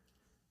there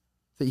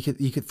that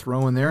you could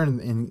throw in there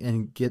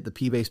and get the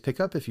P-bass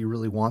pickup if you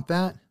really want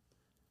that.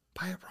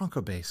 Buy a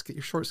Bronco bass. Get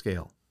your short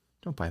scale.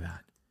 Don't buy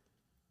that.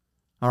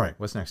 All right,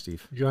 what's next,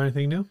 Steve? You got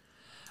anything new? Do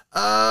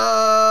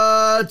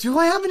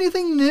I have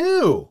anything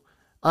new?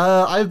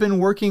 I've been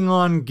working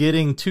on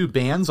getting 2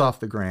 bands off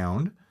the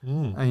ground.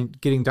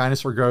 Getting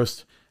Dinosaur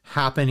Ghost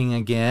happening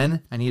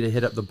again. I need to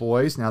hit up the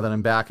boys now that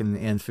I'm back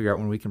and figure out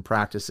when we can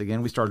practice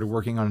again. We started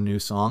working on a new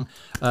song.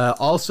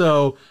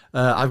 Also,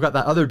 I've got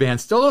that other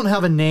band. Still don't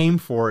have a name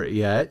for it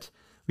yet.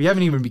 We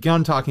haven't even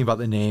begun talking about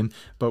the name,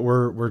 but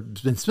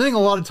we've been spending a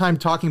lot of time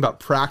talking about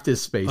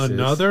practice spaces.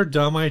 Another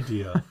dumb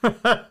idea.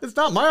 It's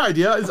not my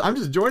idea. I'm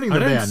just joining the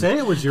band. I didn't say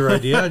it was your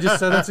idea. I just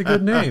said that's a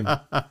good name.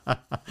 I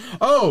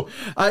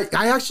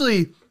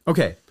actually...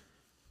 Okay,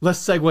 let's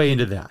segue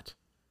into that.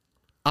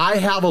 I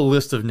have a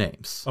list of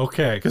names.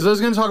 Okay. Because I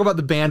was going to talk about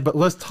the band, but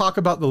let's talk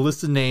about the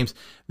list of names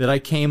that I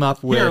came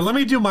up with. Here, let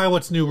me do my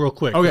what's new real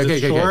quick.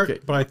 Okay.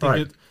 But I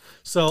think it...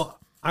 So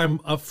I'm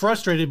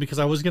frustrated because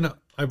I was gonna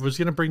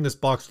bring this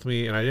box with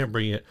me and I didn't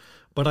bring it,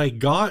 but I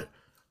got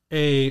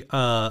a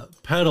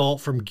pedal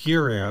from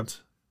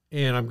Gearant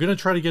and I'm gonna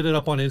try to get it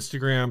up on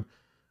Instagram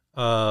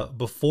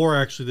before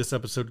actually this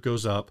episode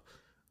goes up.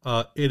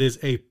 It is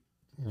a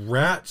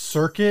rat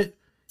circuit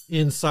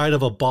inside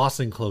of a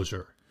Boss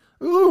enclosure.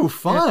 Ooh,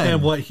 fun!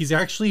 And what he's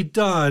actually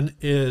done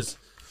is,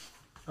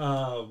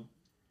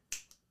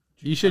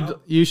 you should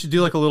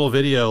do like a little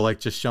video,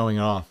 like just showing it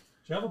off.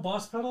 Do you have a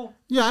Boss pedal?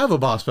 Yeah, I have a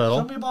Boss pedal.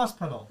 Show me a Boss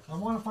pedal. I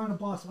want to find a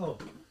Boss.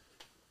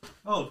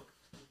 Oh.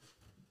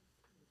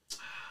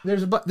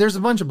 There's a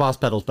bunch of Boss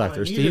pedals back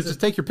there, Steve.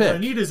 Just take your pick. What I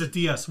need is a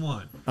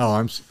DS1.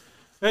 Oh,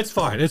 It's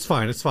fine.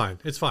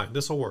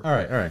 This will work. All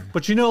right.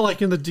 But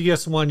like in the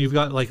DS1, you've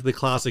got like the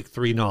classic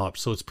 3 knobs,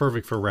 so it's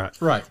perfect for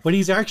rat. Right. What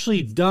he's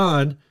actually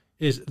done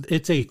is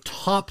it's a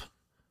top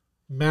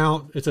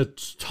mount. It's a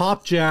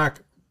top jack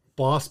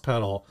Boss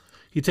pedal.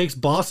 He takes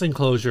Boss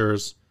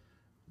enclosures,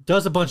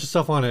 does a bunch of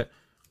stuff on it.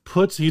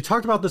 You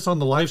talked about this on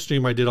the live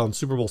stream I did on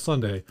Super Bowl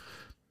Sunday.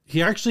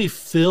 He actually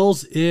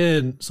fills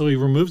in, so he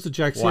removes the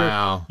jacks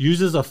here,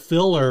 uses a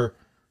filler,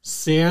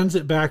 sands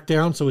it back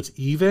down so it's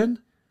even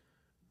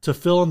to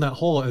fill in that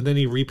hole, and then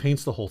he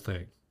repaints the whole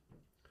thing.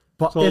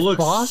 So it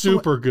looks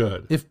super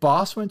good. If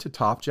Boss went to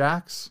Top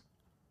Jacks,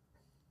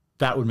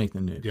 that would make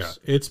the news. Yeah,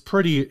 it's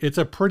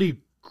a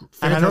pretty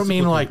and I don't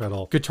mean like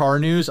pedal. guitar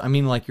news. I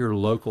mean like your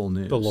local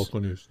news. The local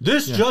news.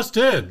 This just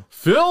in.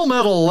 Film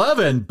at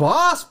 11,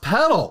 Boss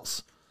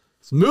pedals.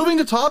 It's moving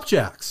to Top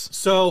Jacks.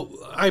 So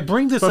I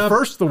bring this up. But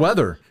first, the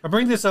weather. I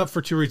bring this up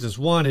for two reasons.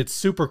 One, it's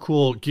super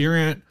cool.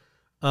 Gearant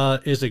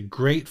is a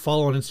great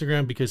follow on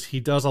Instagram because he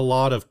does a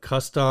lot of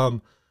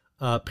custom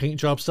paint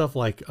job stuff.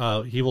 Like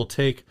he will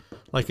take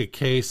like a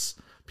case.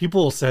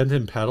 People will send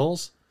him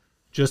pedals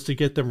just to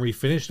get them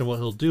refinished. And what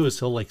he'll do is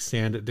he'll like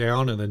sand it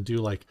down and then do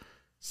like,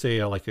 say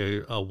a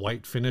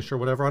white finish or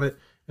whatever on it.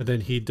 And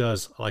then he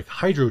does like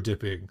hydro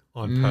dipping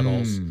on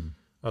pedals.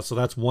 So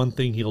that's one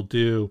thing he'll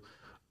do.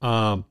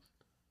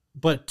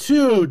 But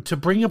two, to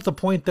bring up the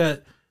point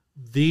that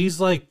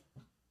these like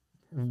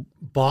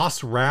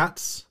Boss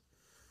rats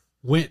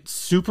went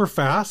super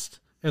fast,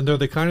 and they're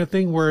the kind of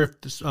thing where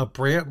if a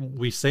brand,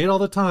 we say it all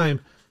the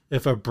time,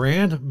 if a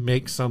brand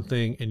makes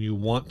something and you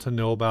want to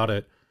know about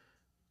it,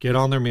 get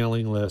on their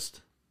mailing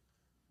list,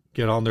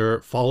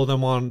 follow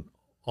them on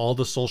all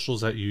the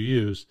socials that you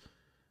use,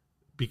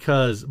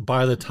 because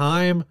by the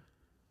time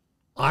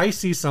I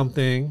see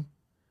something,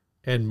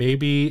 and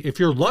maybe if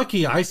you're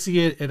lucky, I see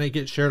it and it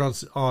gets shared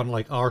on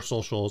like our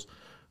socials,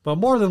 but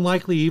more than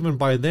likely, even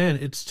by then,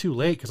 it's too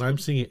late because I'm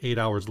seeing it 8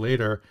 hours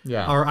later.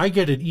 Yeah. Or I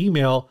get an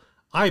email,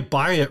 I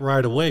buy it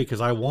right away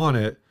because I want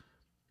it,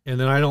 and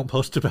then I don't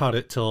post about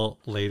it till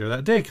later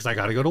that day because I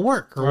got to go to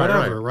work or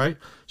whatever, right?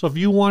 So if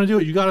you want to do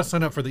it, you got to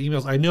sign up for the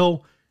emails. I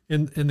know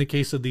in the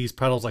case of these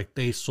pedals, like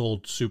they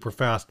sold super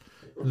fast.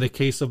 In the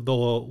case of the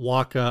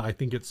Waka, I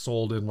think it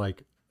sold in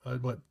like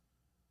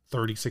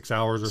 36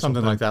 hours or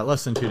something like that,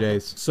 less than 2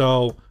 days.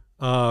 So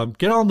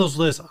get on those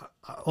lists.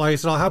 Like I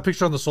said, I'll have a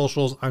picture on the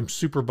socials. I'm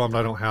super bummed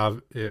I don't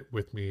have it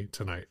with me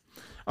tonight.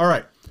 All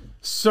right.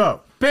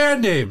 So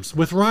band names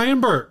with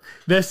Ryan Burke.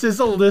 This is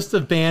a list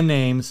of band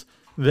names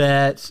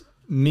that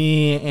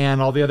me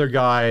and all the other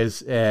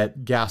guys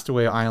at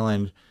Castaway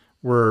Island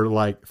were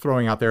like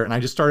throwing out there. And I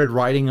just started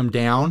writing them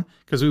down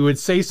because we would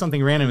say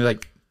something randomly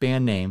like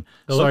band name.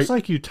 It looks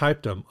like you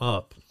typed them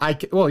up. I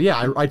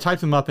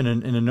typed them up in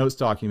a notes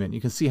document.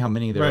 You can see how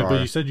many there are. Right,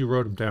 but you said you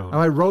wrote them down.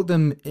 I wrote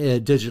them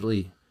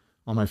digitally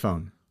on my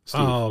phone,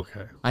 Steve. Oh,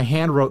 okay. I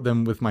hand wrote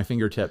them with my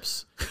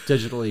fingertips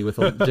digitally with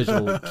a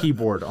digital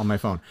keyboard on my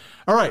phone.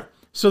 All right.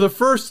 So the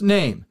first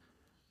name,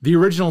 the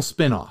original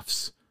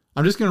spin-offs.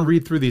 I'm just going to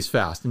read through these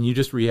fast, and you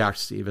just react,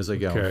 Steve, as I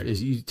go. Okay.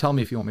 You tell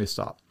me if you want me to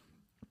stop.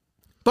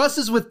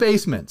 Buses with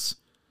Basements.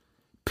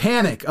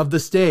 Panic of the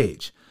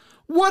Stage.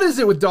 What is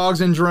it with dogs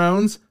and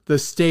drones? The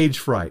Stage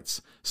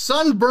Frights.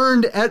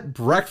 Sunburned at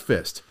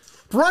Breakfast.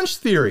 Brunch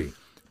Theory.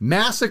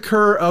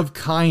 Massacre of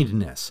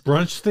Kindness.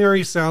 Brunch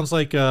Theory sounds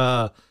like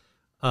a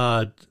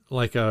late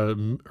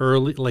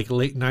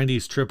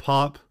 90s trip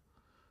hop.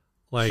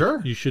 Like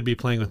sure. You should be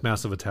playing with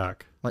Massive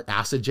Attack. Like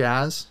acid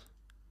jazz.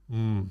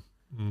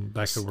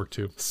 That could work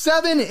too.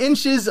 7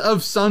 Inches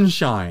of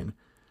Sunshine.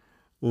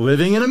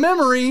 Living in a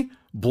Memory.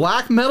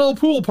 Black Metal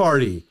Pool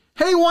Party.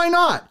 Hey, why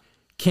not?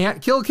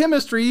 Can't Kill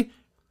Chemistry.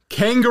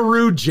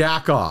 Kangaroo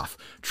Jack-Off.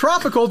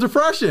 Tropical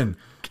Depression.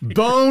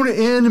 Bone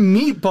in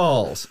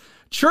Meatballs.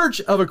 Church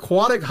of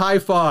Aquatic High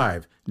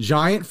Five.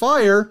 Giant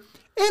Fire.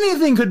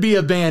 Anything could be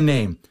a band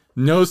name.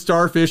 No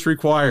starfish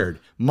required.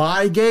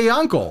 My Gay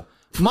Uncle.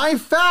 My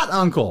Fat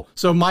Uncle.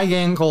 So My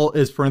Gay Uncle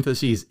is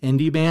parentheses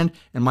indie band,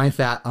 and My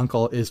Fat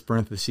Uncle is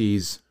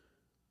parentheses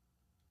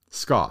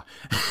ska.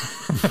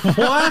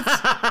 What?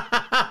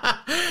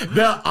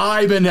 The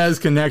Ibanez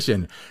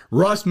Connection.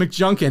 Russ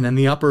McJunkin and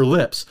the Upper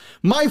Lips.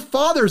 My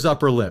Father's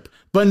Upper Lip.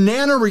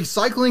 Banana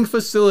Recycling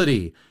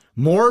Facility.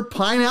 More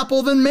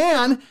Pineapple Than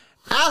Man.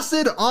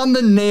 Acid on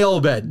the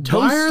Nail Bed.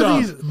 Why are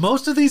these?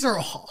 Most of these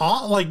are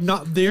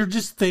they're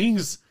just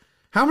things.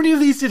 How many of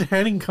these did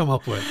Henning come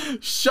up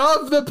with?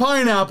 Shove the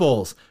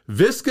Pineapples.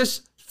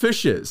 Viscous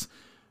Fishes.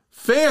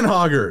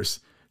 Fanhoggers.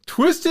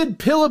 Twisted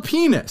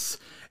Pilipenis.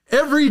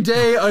 Every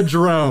Day a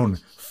Drone.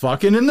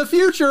 Fucking in the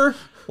Future.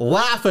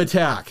 Laugh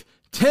Attack.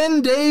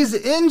 10 Days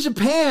in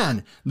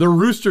Japan. The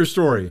Rooster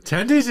Story.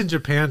 10 Days in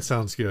Japan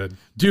sounds good.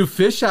 Do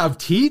Fish Have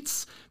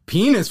Teats?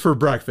 Penis for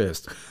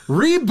Breakfast.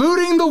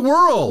 Rebooting the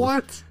World.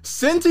 What?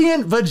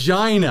 Sentient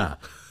Vagina.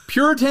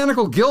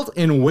 Puritanical Guilt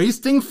in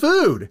Wasting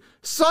Food.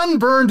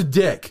 Sunburned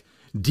Dick.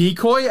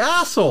 Decoy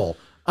Asshole.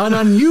 An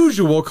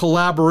Unusual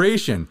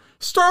Collaboration.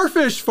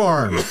 Starfish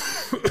Farm.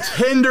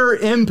 Tender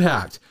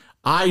Impact.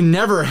 I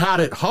Never Had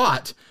It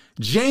Hot.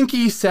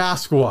 Janky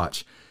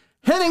Sasquatch.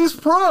 Henning's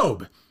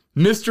Probe.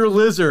 Mr.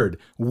 Lizard.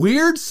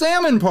 Weird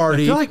Salmon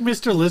Party. I feel like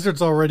Mr.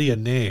 Lizard's already a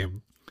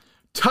name.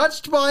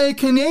 Touched by a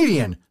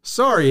Canadian.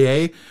 Sorry,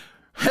 eh?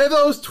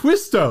 Hevos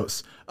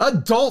Twistos.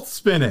 Adult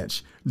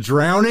Spinach.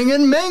 Drowning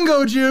in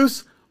Mango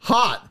Juice.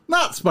 Hot,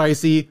 not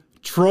spicy.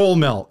 Troll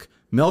Milk.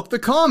 Milk the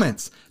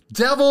Comments.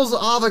 Devil's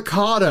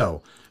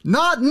Avocado.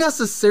 Not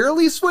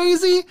necessarily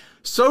Swayze.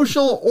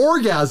 Social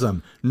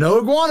Orgasm. No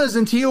iguanas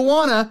in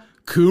Tijuana.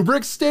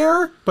 Kubrick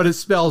stare, but it's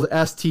spelled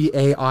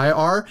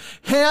S-T-A-I-R.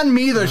 Hand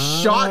me the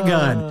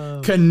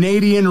shotgun,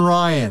 Canadian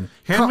Ryan.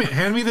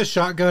 Hand me the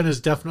shotgun is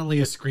definitely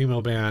a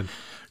screamo band.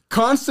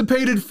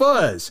 Constipated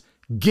fuzz,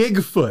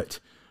 Gigfoot.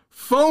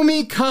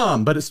 Foamy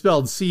cum, but it's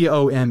spelled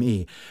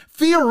C-O-M-E.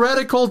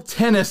 Theoretical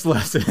tennis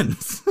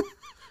lessons.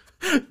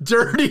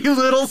 Dirty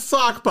little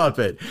sock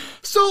puppet.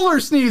 Solar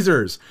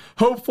sneezers.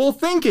 Hopeful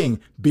thinking.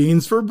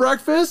 Beans for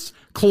breakfast.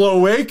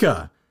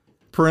 Cloaca.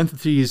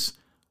 Parentheses.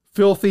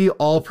 Filthy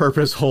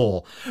all-purpose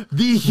hole.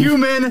 The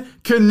human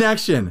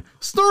connection.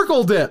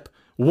 Snorkel dip.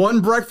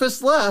 One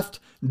breakfast left.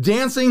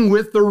 Dancing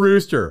with the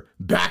rooster.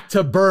 Back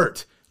to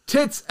Bert.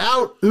 Tits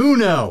out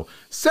Uno.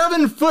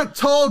 7 foot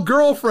tall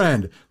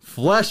girlfriend.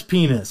 Flesh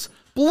penis.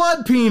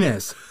 Blood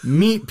penis.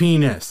 Meat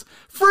penis.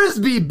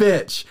 Frisbee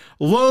bitch.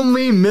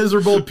 Lonely,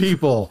 miserable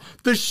people.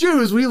 The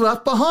shoes we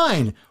left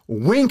behind.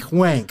 Wink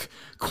wank.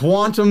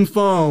 Quantum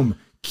foam.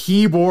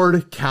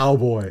 Keyboard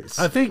cowboys.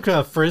 I think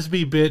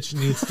Frisbee bitch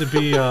needs to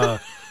be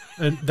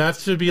and that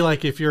should be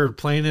like if you're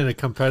playing in a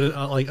competitive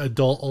like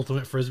adult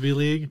ultimate Frisbee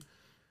league.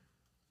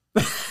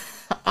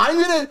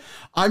 I'm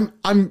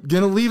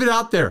gonna leave it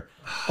out there.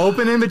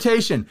 Open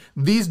invitation.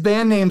 These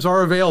band names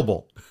are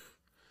available.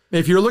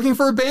 If you're looking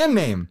for a band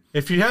name.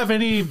 If you have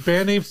any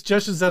band name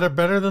suggestions that are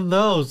better than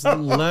those,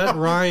 let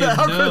Ryan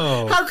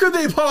know. How could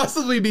they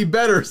possibly be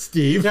better,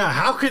 Steve? Yeah,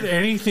 how could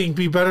anything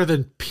be better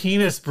than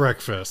penis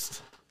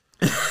breakfast?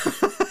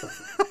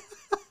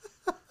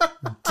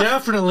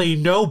 Definitely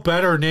no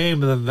better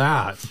name than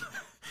that.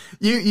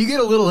 You get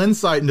a little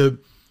insight into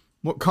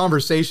what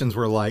conversations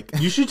were like.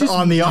 You should just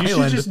on the island.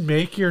 You should just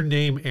make your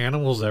name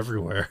Animals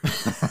Everywhere.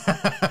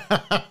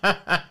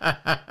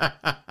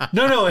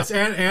 No, it's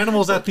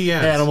animals at the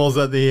end. Animals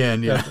at the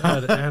end, yeah.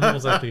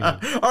 Animals at the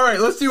end. All right,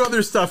 let's do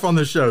other stuff on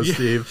the show,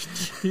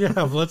 Steve. Yeah,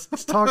 let's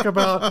talk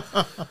about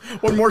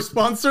one more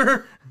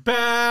sponsor.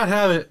 Bad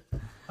habit.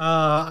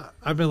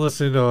 I've been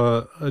listening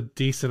to a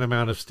decent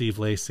amount of Steve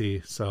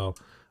Lacy, so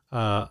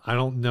I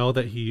don't know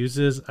that he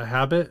uses a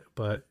habit,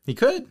 but he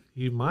could.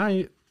 He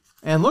might.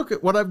 And look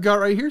at what I've got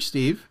right here,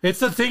 Steve. It's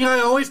the thing I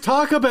always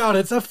talk about.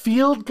 It's a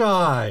field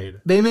guide.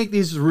 They make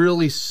these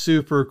really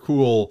super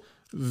cool,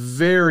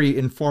 very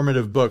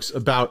informative books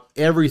about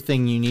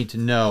everything you need to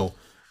know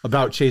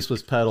about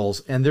chaseless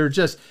pedals. And they're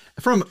just,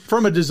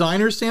 from a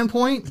designer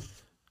standpoint,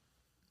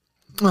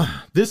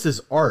 this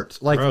is art.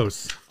 Like,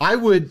 gross.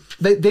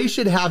 They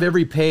should have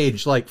every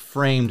page like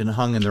framed and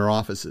hung in their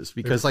offices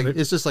because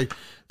it's just like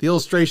the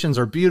illustrations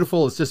are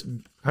beautiful. It's just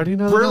how do you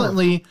know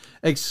brilliantly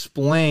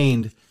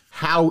explained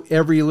how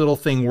every little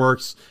thing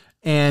works,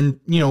 and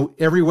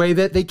every way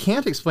that they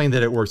can't explain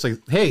that it works. Like,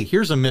 hey,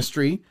 here's a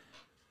mystery.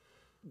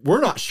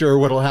 We're not sure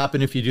what'll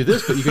happen if you do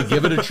this, but you could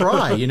give it a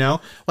try.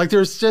 Like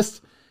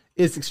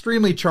it's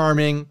extremely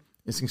charming.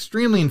 It's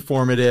extremely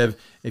informative.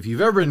 If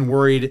you've ever been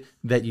worried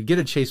that you get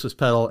a chaseless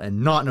pedal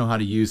and not know how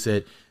to use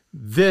it,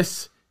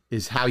 this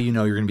is how you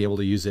know you're going to be able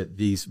to use it.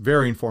 These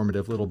very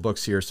informative little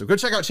books here. So go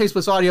check out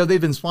Chaseless Audio.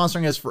 They've been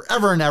sponsoring us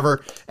forever and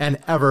ever and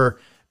ever.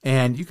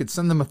 And you could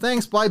send them a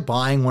thanks by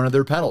buying one of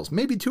their pedals,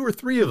 maybe 2 or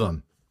 3 of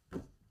them.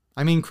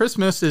 I mean,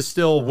 Christmas is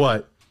still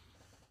what?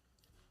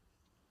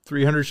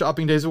 300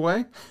 shopping days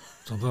away?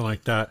 Something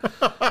like that.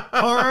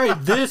 All right.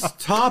 This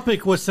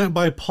topic was sent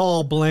by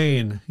Paul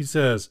Blaine. He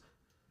says,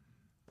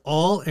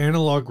 all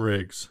analog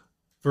rigs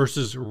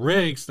versus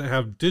rigs that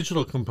have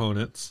digital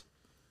components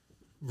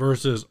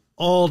versus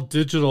all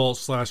digital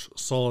 /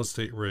 solid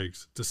state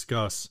rigs.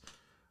 Discuss.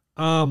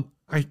 I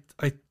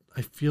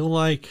feel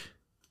like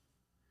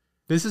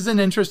this is an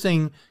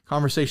interesting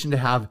conversation to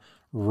have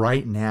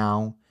right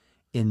now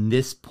in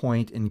this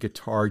point in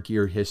guitar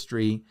gear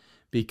history,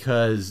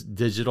 because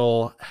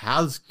digital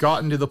has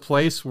gotten to the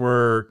place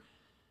where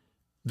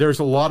there's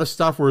a lot of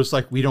stuff where it's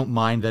like, we don't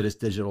mind that it's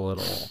digital at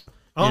all.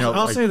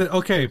 I'll say that,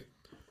 okay,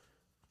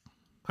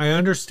 I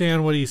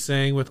understand what he's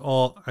saying with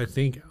all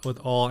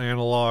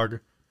analog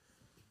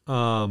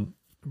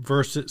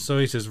versus, so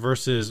he says,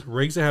 versus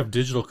rigs that have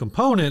digital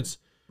components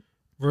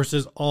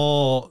versus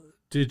all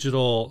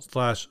digital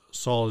 /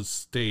 solid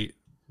state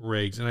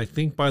rigs. And I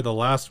think by the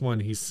last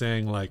one, he's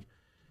saying like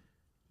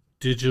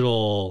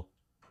digital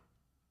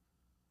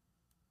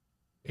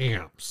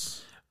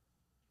amps.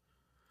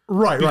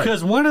 Right.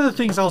 Because one of the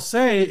things I'll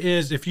say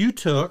is if you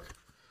took,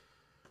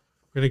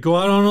 I'm going to go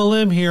out on a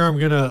limb here. I'm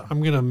going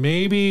to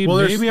maybe I'm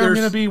going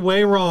to be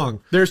way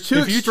wrong. There's two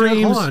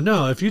extremes. Hold on.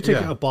 No, if you take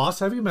a Boss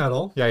Heavy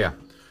Metal. Yeah.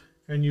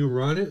 And you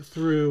run it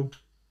through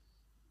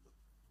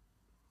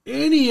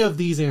any of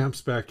these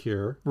amps back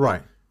here.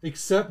 Right.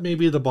 Except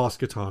maybe the Boss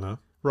Katana.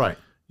 Right.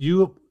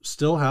 You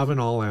still have an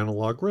all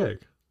analog rig.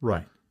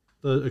 Right.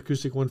 The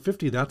Acoustic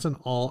 150, that's an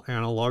all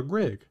analog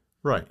rig.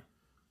 Right.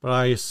 But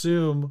I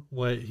assume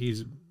what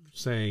he's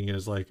saying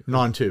is like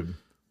non-tube.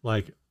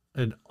 Like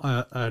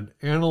an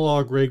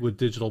analog rig with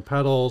digital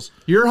pedals.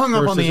 You're hung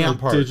up on the amp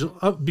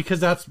part. Because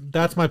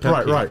that's my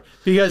pet peeve. Right.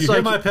 Because you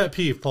hear my pet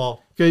peeve,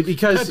 Paul.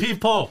 Because pet peeve,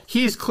 Paul.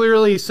 He's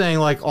clearly saying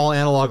like all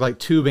analog, like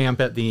tube amp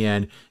at the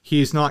end.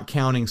 He's not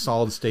counting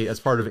solid state as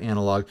part of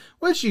analog,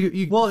 which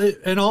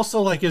and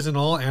also like is an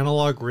all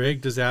analog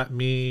rig. Does that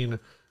mean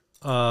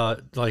do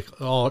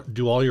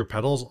all your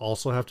pedals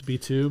also have to be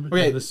tube?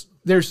 Okay,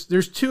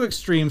 there's two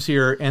extremes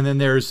here, and then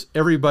there's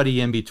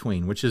everybody in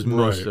between, which is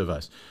most of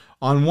us.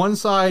 On one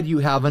side, you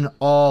have an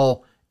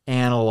all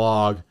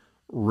analog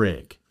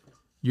rig.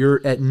 You're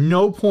at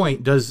no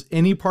point does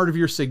any part of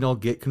your signal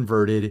get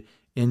converted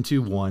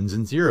into ones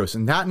and zeros,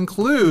 and that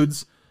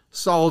includes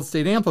solid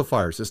state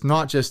amplifiers. It's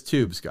not just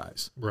tubes,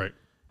 guys. Right.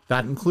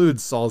 That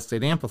includes solid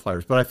state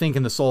amplifiers. But I think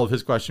in the soul of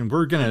his question,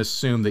 we're going to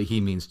assume that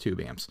he means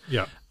tube amps.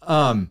 Yeah.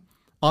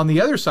 On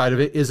the other side of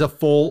it is a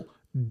full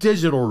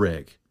digital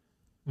rig.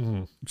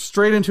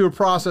 Straight into a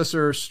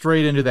processor,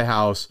 straight into the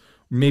house.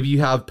 Maybe you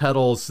have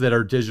pedals that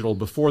are digital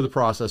before the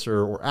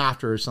processor or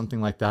after or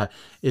something like that.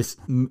 It's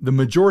the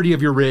majority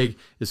of your rig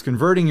is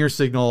converting your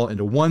signal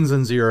into ones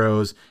and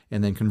zeros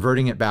and then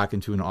converting it back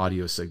into an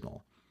audio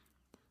signal.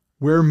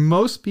 Where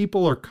most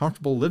people are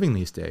comfortable living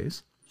these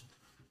days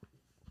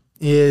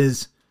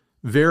is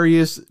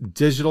various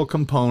digital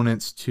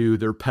components to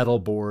their pedal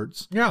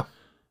boards. Yeah.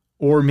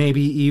 Or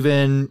maybe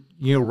even,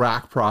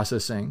 rack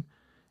processing.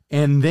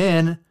 And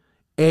then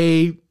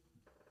a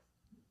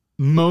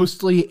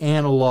mostly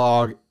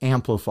analog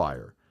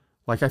amplifier.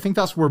 Like, I think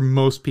that's where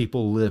most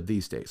people live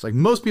these days. Like,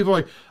 most people are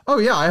like, oh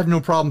yeah, I have no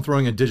problem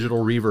throwing a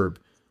digital reverb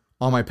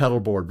on my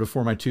pedal board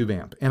before my tube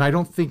amp. And I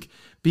don't think,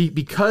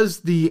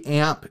 because the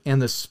amp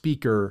and the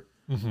speaker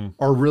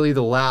are really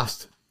the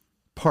last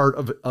part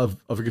of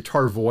a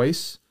guitar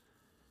voice,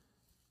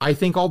 I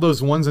think all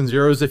those ones and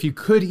zeros, if you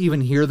could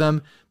even hear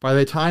them, by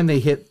the time they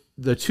hit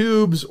the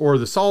tubes or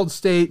the solid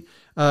state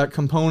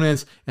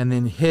components and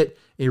then hit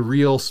a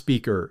real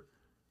speaker,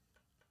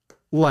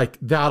 like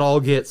that all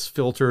gets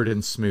filtered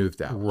and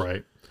smoothed out.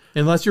 Right.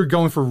 Unless you're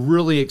going for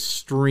really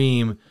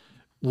extreme,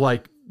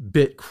 like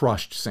bit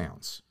crushed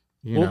sounds.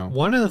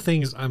 One of the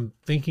things I'm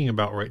thinking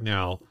about right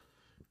now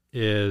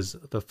is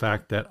the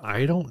fact that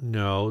I don't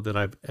know that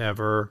I've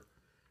ever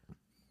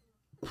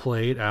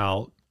played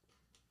a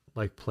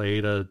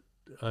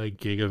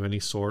gig of any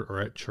sort or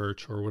at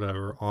church or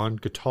whatever on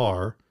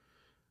guitar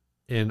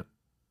in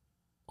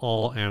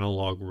all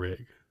analog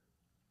rig.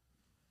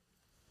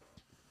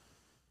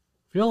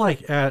 Feel like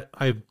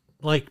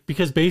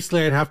because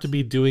basically I'd have to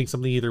be doing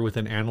something either with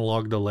an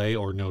analog delay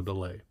or no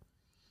delay.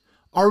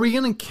 Are we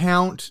going to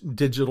count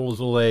digital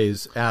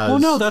delays as... Well,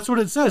 no, that's what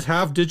it says.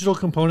 Have digital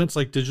components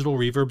like digital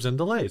reverbs and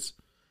delays.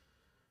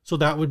 So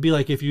that would be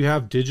like if you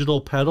have digital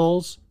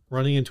pedals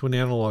running into an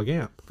analog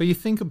amp. But you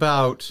think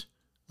about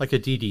like a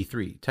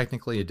DD3,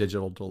 technically a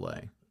digital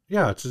delay.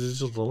 Yeah, it's a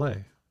digital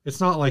delay. It's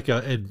not like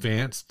an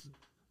advanced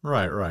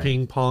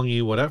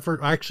ping-pongy whatever.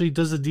 Actually,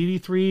 does a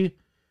DD3...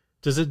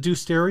 Does it do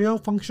stereo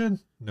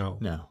function? No.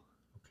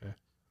 Okay.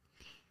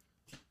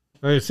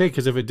 I would say,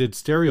 because if it did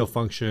stereo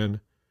function,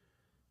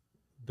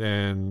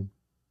 then...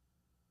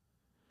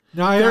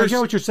 No, I get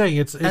what you're saying.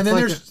 It's and then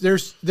like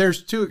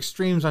there's two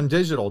extremes on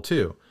digital,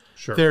 too.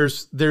 Sure.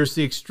 There's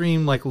the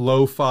extreme, like,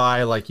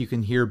 lo-fi, like you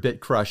can hear bit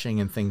crushing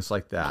and things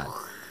like that.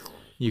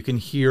 You can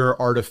hear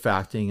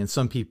artifacting, and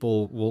some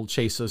people will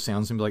chase those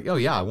sounds and be like, oh,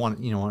 yeah, I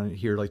want to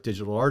hear, like,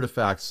 digital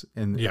artifacts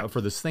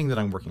for this thing that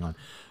I'm working on.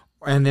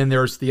 And then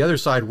there's the other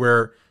side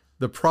where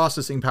the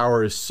processing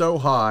power is so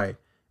high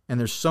and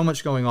there's so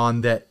much going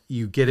on that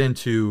you get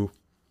into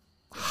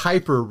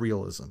hyper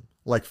realism,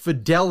 like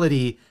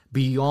fidelity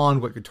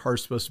beyond what guitar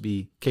is supposed to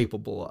be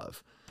capable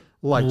of.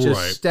 Like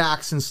just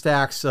stacks and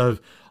stacks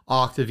of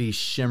octavey,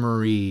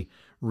 shimmery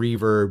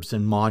reverbs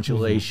and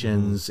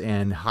modulations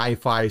and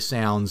hi-fi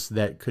sounds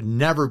that could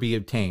never be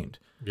obtained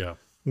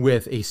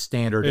with a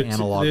standard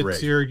analog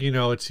rig.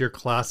 It's your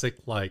classic,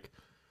 like,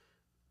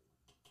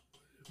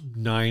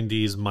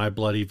 90s My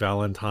Bloody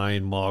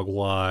Valentine,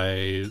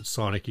 Mogwai,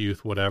 Sonic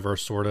Youth, whatever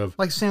sort of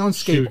like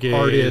soundscape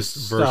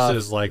artists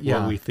versus stuff. Like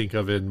what we think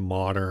of in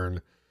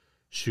modern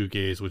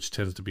shoegaze, which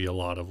tends to be a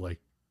lot of like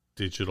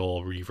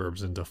digital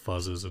reverbs into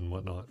fuzzes and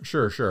whatnot.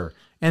 Sure.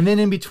 And then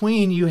in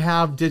between you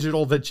have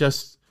digital that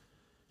just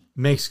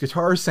makes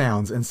guitar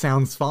sounds and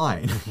sounds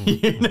fine.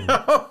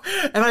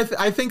 And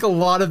I think a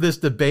lot of this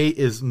debate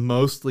is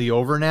mostly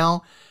over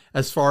now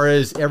as far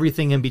as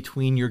everything in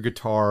between your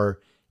guitar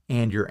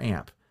and your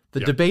amp. The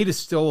debate is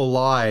still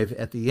alive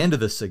at the end of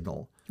the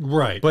signal.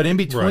 Right. But in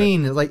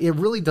between, like, it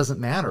really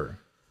doesn't matter.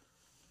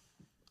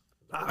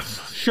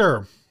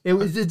 Sure.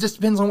 It just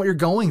depends on what you're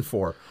going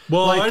for.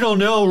 Well, I don't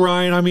know,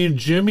 Ryan. I mean,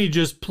 Jimmy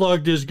just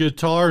plugged his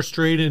guitar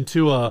straight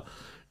into a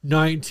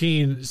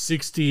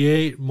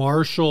 1968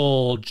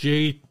 Marshall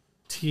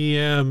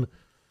JTM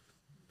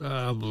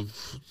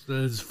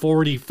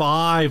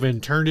 45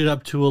 and turned it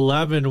up to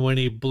 11 when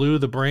he blew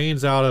the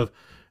brains out of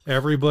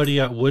everybody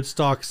at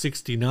Woodstock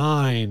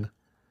 69.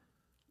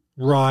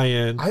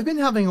 Ryan. I've been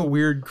having a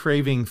weird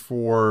craving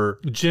for...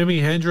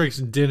 Jimi Hendrix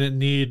didn't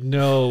need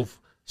no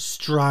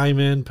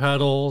Strymon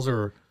pedals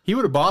or He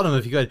would have bought them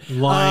if he could.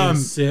 Line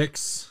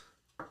 6.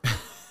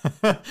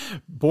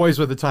 Boys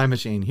with a time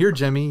machine. Here,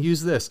 Jimmy,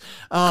 use this.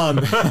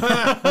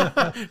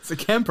 It's a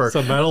Kemper. It's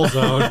a Metal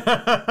Zone.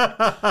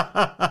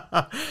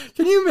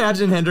 Can you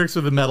imagine Hendrix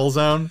with a Metal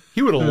Zone?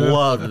 He would have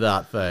loved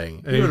that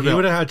thing. He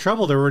would have had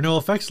trouble. There were no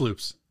effects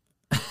loops.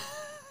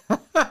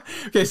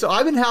 Okay, so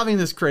I've been having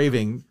this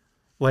craving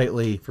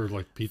lately For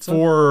like pizza?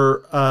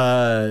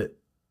 for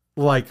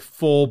like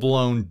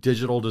full-blown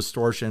digital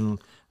distortion,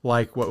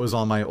 like what was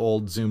on my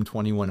old Zoom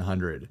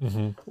 2100.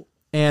 Mm-hmm.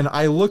 And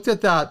I looked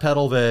at that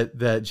pedal that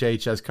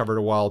JHS covered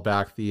a while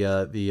back, the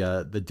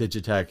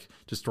Digitech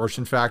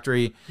Distortion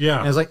Factory. Yeah.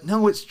 And I was like,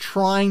 no, it's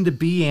trying to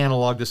be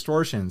analog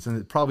distortions. And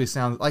it probably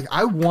sounds like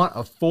I want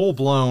a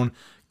full-blown,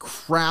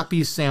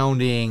 crappy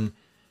sounding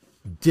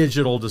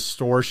digital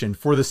distortion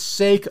for the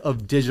sake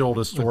of digital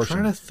distortion.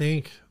 I'm trying to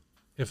think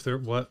if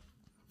there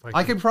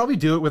I could probably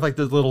do it with like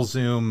the little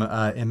Zoom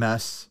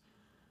MS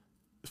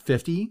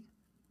 50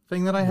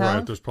 thing that I have.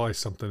 Right, there's probably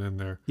something in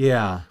there.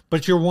 Yeah.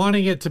 But you're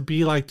wanting it to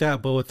be like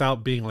that, but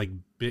without being like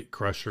bit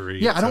crushery.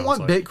 Yeah, I don't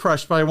want bit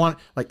crush, but I want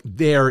like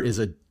there is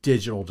a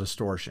digital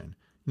distortion.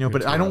 You know,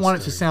 but I don't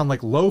want it to sound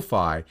like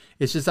lo-fi.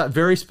 It's just that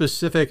very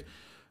specific,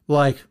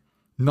 like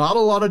not a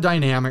lot of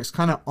dynamics,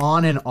 kind of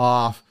on and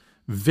off,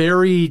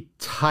 very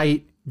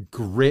tight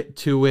grit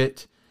to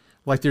it.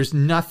 Like there's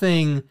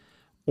nothing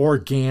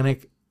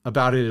organic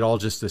about it at all,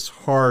 just this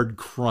hard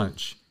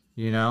crunch,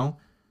 you know?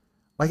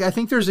 Like, I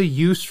think there's a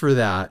use for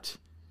that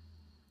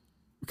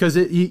because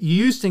you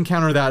used to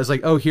encounter that as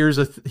like, oh, here's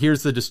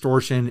the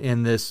distortion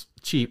in this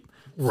cheap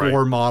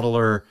floor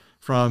modeler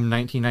from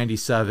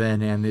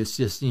 1997, and it's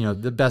just, you know,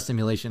 the best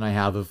emulation I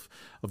have of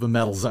a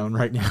Metal Zone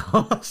right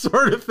now,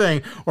 sort of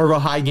thing, or of a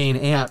high gain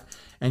amp,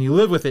 and you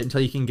live with it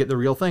until you can get the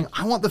real thing.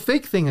 I want the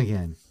fake thing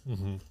again.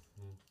 Mm-hmm.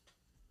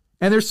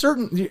 And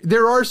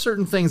there are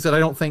certain things that I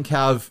don't think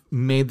have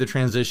made the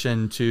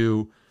transition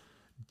to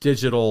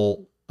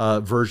digital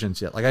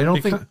versions yet. Like I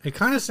don't think it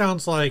kind of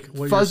sounds like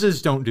what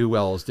fuzzes don't do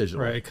well as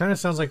digital. Right. It kind of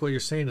sounds like what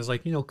you're saying is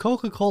like, you know,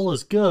 Coca-Cola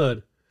is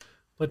good,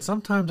 but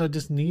sometimes I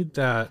just need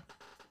that.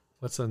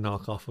 What's a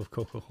knockoff of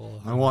Coca-Cola?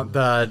 I want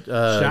that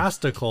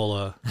Shasta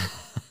Cola.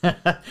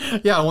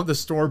 Yeah, I want the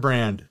store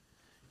brand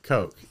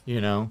Coke.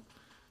 You know,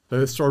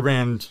 the store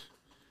brand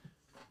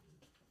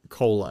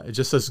cola. It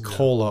just says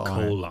cola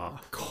on it.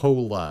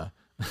 Cola.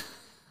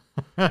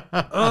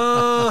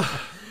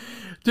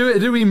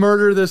 Did we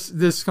murder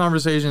this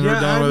conversation? Yeah,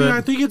 We're done with I mean, it?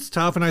 I think it's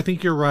tough, and I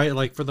think you're right.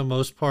 Like for the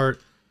most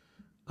part,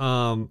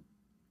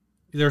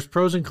 there's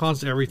pros and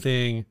cons to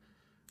everything.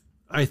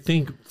 I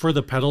think for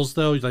the pedals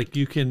though, like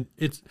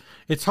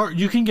it's hard.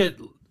 You can get.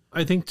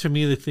 I think to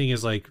me the thing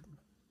is like,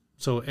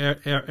 so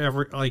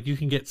like you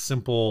can get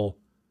simple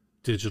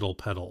digital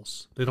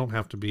pedals. They don't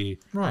have to be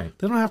right.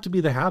 They don't have to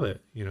be the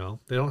Habit. You know,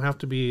 they don't have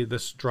to be the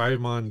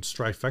Strymon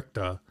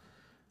Strifecta.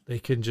 They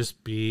can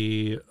just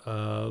be.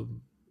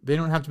 They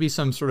don't have to be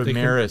some sort of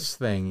Maris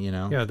thing, you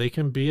know. Yeah, they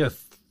can be a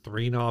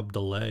 3-knob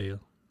delay.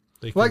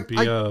 They can be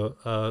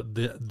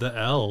the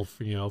L,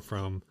 you know,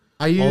 from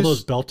all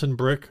those Belton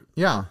brick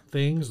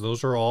things.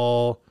 Those are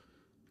all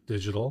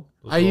digital.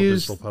 Those I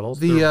use digital pedals.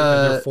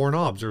 They're 4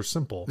 knobs. They're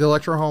simple. The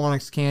Electro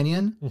Harmonics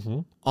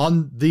Canyon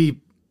on the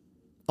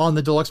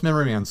Deluxe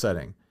Memory Man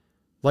setting.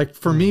 Like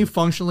for me,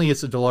 functionally,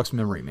 it's a Deluxe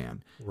Memory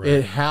Man. Right.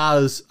 It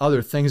has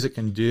other things it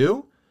can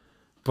do,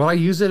 but I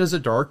use it as a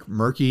dark,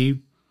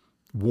 murky,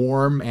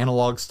 warm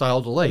analog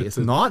style delay. It's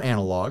not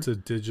analog. It's a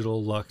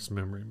digital Lux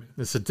Memory Man.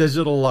 It's a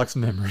digital Lux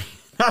Memory.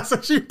 That's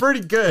actually pretty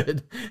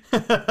good.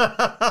 Put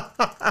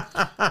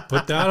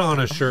that on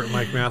a shirt,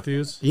 Mike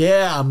Matthews.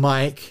 Yeah,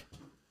 Mike.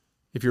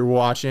 If you're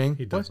watching.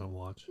 He doesn't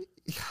watch.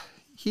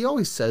 He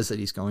always says that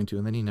he's going to,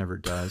 and then he never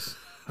does.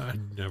 I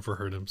never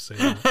heard him say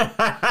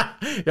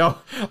that. Yo,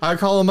 I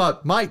call him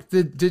up. Mike,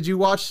 did you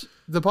watch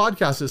the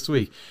podcast this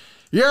week?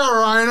 Yeah,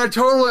 Ryan,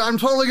 I'm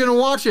totally gonna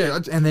watch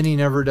it, and then he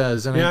never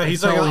does. And yeah,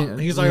 he's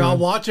like, I'll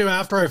watch it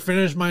after I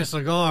finish my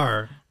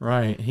cigar.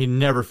 Right, he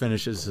never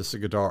finishes his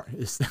cigar.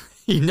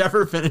 He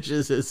never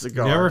finishes his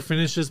cigar. Never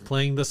finishes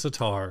playing the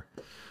sitar.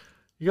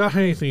 You got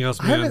anything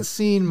else, man? I haven't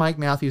seen Mike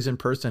Matthews in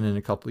person in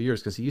a couple of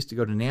years because he used to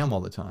go to NAMM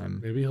all the time.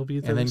 Maybe he'll be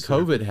there. And then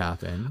COVID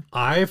happened.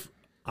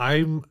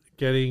 I'm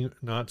getting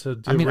not to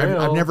derail. I mean,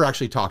 I've never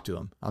actually talked to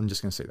him. I'm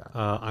just gonna say that.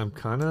 I'm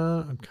kind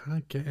of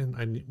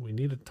getting. We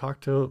need to talk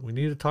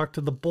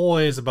to the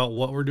boys about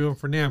what we're doing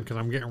for NAMM because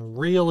I'm getting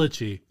real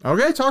itchy.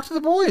 Okay, talk to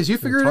the boys. You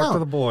figure it out. Talk to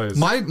the boys.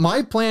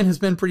 My plan has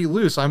been pretty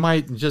loose. I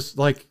might just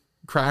like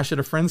crash at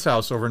a friend's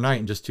house overnight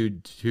and just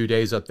two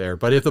days up there.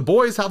 But if the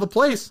boys have a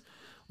place,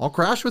 I'll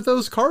crash with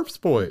those Carps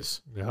boys.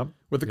 Yep.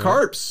 With the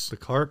Carps. The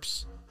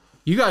Carps.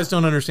 You guys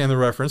don't understand the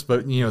reference,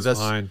 but you know that's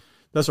fine.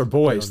 That's our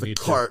boys, the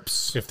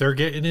Carps. If they're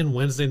getting in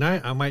Wednesday night,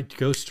 I might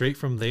go straight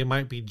from They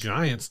Might Be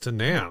Giants to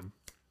NAMM.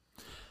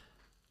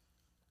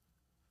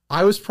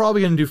 I was probably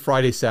going to do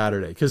Friday,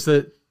 Saturday, because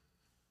I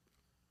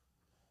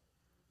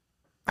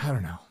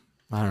don't know.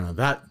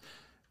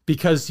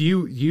 Because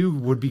you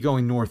would be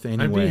going north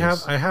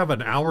anyways. I have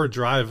an hour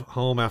drive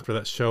home after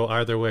that show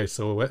either way,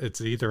 so it's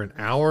either an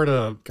hour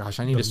to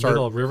I need to start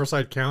middle of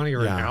Riverside County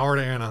or an hour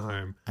to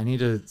Anaheim. I need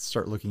to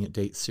start looking at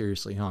dates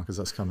seriously, huh? Because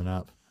that's coming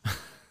up.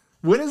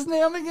 When is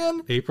NAMM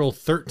again? April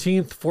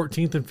 13th,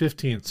 14th, and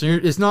 15th. So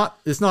it's not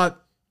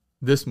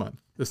this month.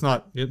 It's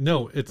not.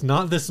 No, it's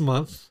not this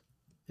month.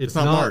 It's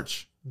not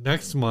March.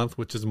 Next month,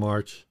 which is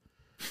March.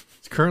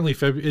 It's currently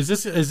February. Is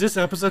this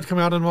episode come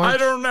out in March? I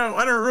don't know.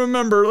 I don't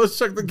remember. Let's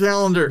check the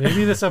calendar.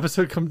 Maybe this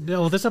episode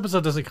this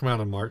episode doesn't come out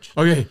in March.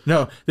 Okay,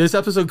 no. This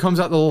episode comes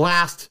out the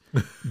last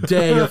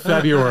day of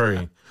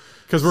February.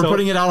 Because we're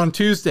putting it out on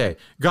Tuesday.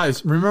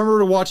 Guys, remember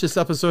to watch this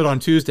episode on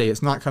Tuesday.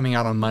 It's not coming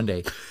out on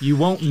Monday. You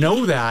won't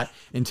know that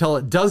until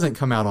it doesn't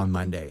come out on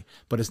Monday.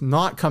 But it's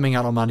not coming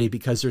out on Monday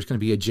because there's going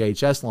to be a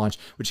JHS launch,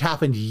 which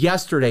happened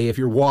yesterday. If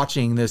you're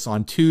watching this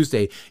on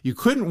Tuesday, you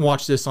couldn't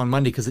watch this on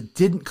Monday because it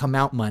didn't come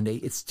out Monday.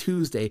 It's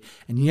Tuesday.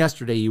 And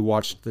yesterday you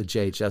watched the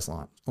JHS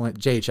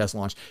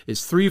launch.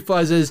 It's 3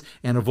 fuzzes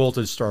and a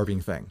voltage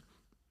starving thing.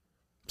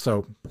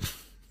 So,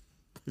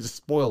 I just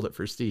spoiled it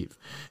for Steve.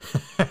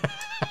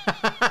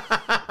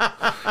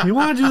 You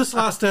want to do this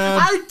last ad?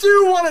 I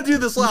do want to do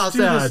this last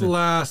ad. This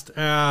last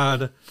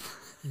ad.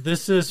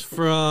 This is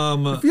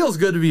from... It feels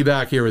good to be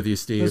back here with you,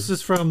 Steve. This is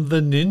from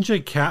the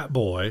Ninja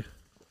Catboy.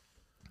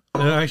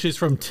 And actually, it's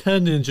from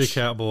 10 Ninja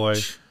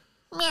Catboy.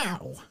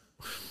 Meow.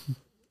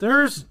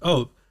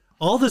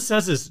 All this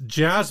says is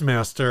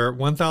Jazzmaster,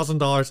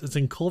 $1,000. It's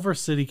in Culver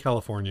City,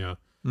 California.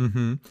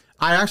 Mm-hmm.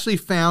 I actually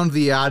found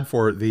the ad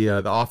for it, the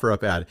offer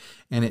up ad,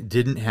 and it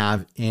didn't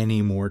have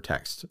any more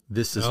text.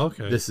 This is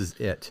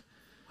it.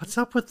 What's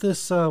up with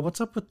this?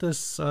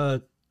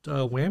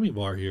 Whammy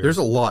bar here? There's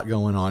a lot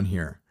going on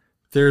here.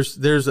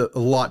 There's a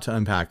lot to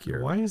unpack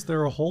here. Why is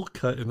there a hole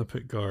cut in the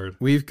pick guard?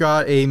 We've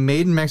got a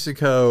made in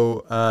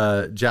Mexico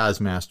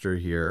Jazzmaster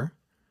here.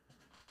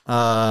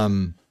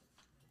 I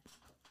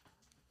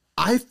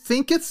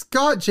think it's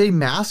got J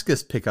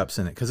Mascis pickups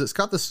in it because it's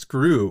got the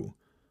screw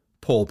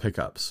pull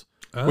pickups,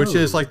 which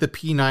is like the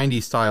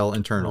P90 style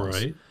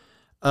internals. Right.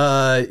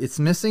 It's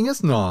missing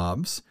its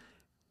knobs.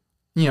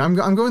 You know,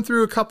 I'm going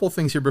through a couple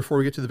things here before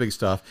we get to the big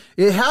stuff.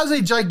 It has a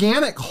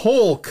gigantic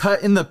hole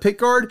cut in the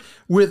pickguard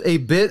with a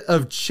bit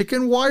of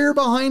chicken wire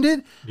behind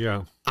it.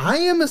 Yeah. I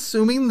am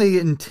assuming they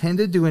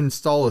intended to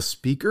install a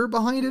speaker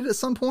behind it at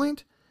some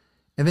point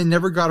and they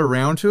never got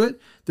around to it.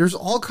 There's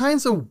all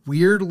kinds of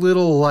weird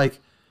little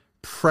like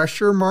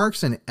pressure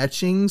marks and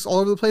etchings all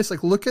over the place.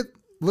 Like look at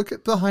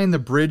behind the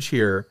bridge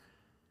here.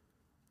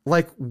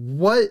 Like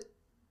what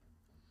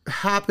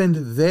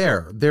happened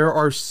there? There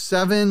are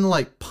 7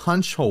 like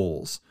punch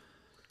holes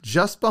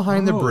just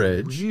behind the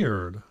bridge.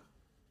 Weird.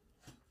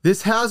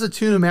 This has a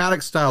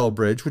Tune-O-Matic style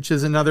bridge, which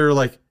is another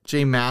like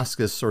J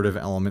Mascis sort of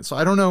element. So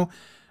I don't know.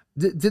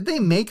 Did they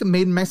make a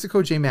made in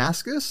Mexico J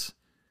Mascis?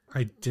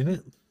 I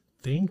didn't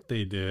think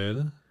they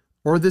did.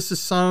 Or this is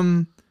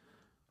some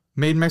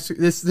made in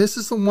Mexico. This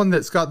is the one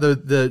that's got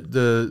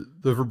the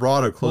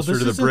vibrato closer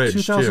to the bridge.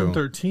 This is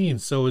 2013.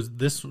 So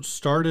this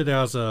started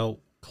as a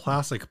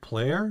classic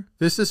player?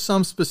 This is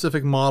some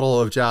specific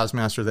model of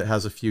Jazzmaster that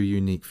has a few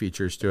unique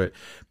features to it.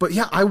 But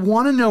yeah, I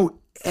want to know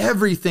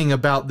everything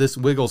about this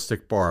wiggle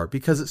stick bar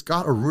because it's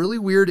got a really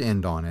weird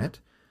end on it.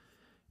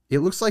 It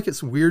looks like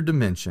it's weird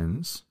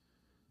dimensions.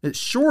 It's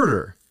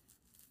shorter.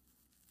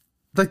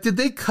 Like, did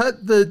they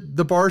cut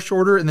the bar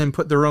shorter and then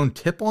put their own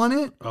tip on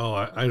it? Oh,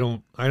 I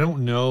don't know. I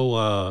don't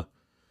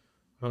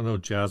know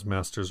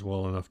Jazzmasters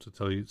well enough to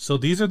tell you. So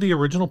these are the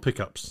original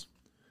pickups.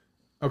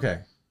 Okay.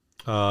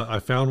 I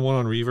found one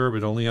on Reverb.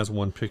 It only has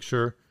one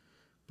picture,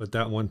 but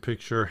that one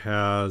picture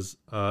has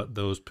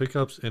those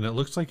pickups, and it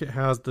looks like it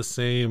has the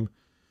same.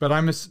 But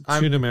I'm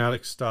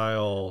Tune-O-Matic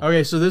style.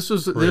 Okay, so this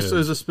was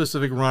a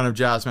specific run of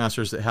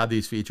Jazzmasters that had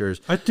these features.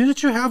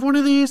 Didn't you have one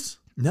of these?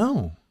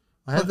 No,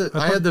 I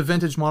had the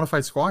vintage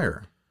modified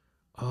Squire.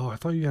 Oh, I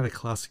thought you had a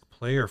classic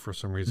player for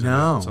some reason.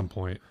 No. At some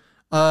point.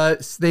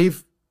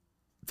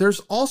 There's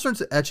all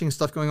sorts of etching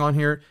stuff going on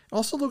here. It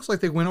also looks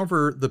like they went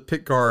over the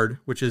pick guard,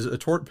 which is a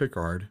tort pick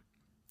guard.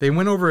 They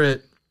went over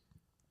it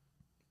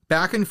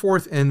back and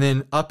forth and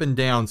then up and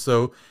down.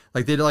 So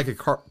like they did like a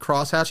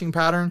cross hatching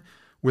pattern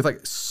with like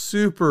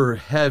super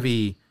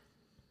heavy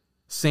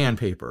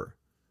sandpaper.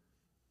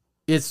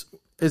 It's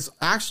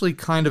actually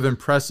kind of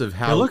impressive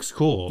how it looks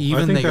cool.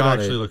 Even I think they that got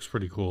actually it. Looks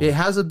pretty cool. It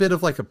has a bit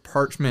of like a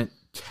parchment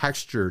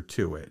texture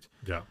to it.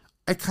 Yeah.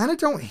 I kind of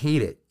don't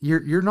hate it.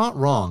 You're not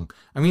wrong.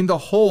 I mean, the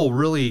hole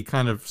really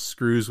kind of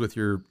screws with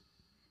the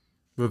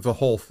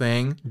whole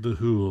thing. The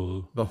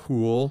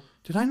hool.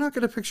 Did I not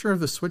get a picture of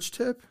the switch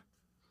tip?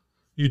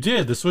 You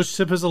did. The switch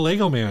tip is a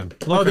Lego man.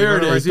 Look, there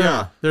it is. Right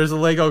there. There's a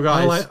Lego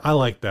guy. I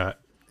like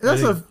that.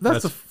 That's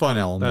a fun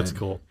element. That's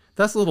cool.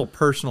 That's a little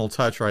personal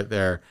touch right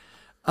there.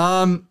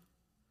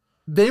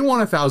 They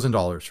want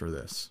 $1,000 for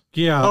this.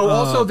 Yeah. Oh,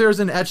 also there's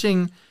an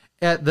etching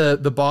at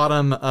the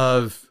bottom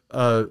of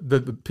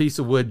the piece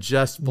of wood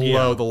just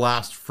below the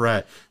last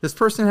fret. This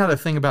person had a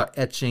thing about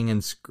etching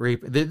and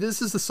scrape.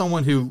 This is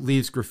someone who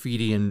leaves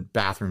graffiti in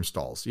bathroom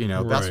stalls. You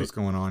know, that's what's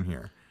going on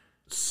here.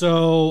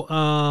 So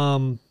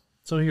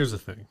here's the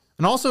thing.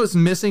 And also it's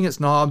missing its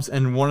knobs,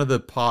 and one of the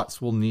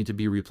pots will need to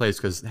be replaced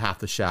because half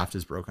the shaft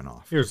is broken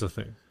off. Here's the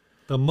thing.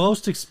 The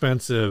most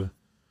expensive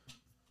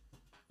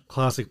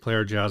classic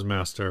player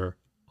Jazzmaster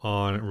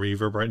on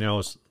Reverb right now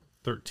is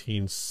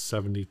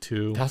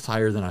 $1,372. That's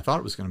higher than I thought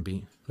it was going to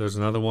be. There's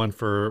another one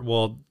for,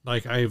 well,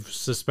 like I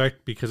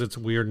suspect because it's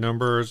weird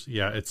numbers.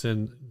 Yeah, it's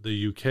in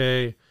the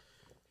UK.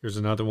 Here's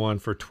another one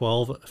for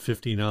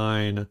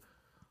 $1,259,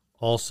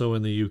 also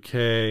in the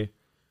UK.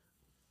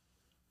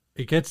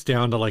 It gets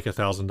down to like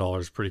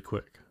 $1,000 pretty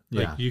quick.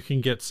 Like Yeah. you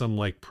can get some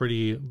like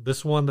pretty.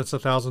 This one that's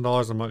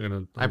 $1,000. I'm not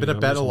gonna. I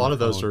bet a lot of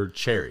those are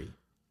cherry.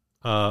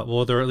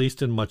 Well, they're at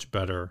least in much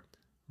better.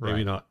 Maybe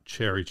Right. not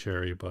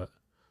cherry, but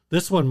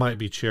this one might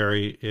be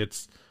cherry.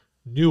 It's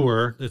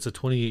newer. It's a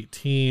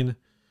 2018.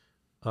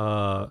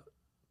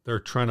 They're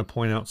trying to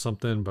point out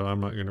something, but I'm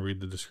not going to read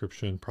the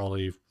description.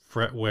 Probably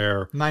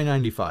fretware.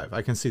 $9.95.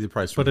 I can see the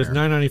price. But it's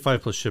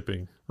 $9.95 plus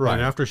shipping. Right.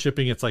 And after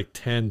shipping, it's like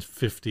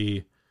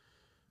 $10.50.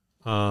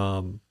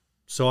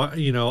 So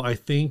I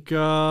think,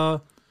 yeah,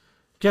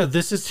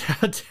 this is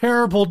a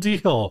terrible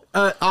deal.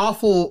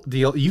 Awful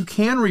deal. You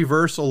can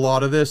reverse a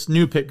lot of this.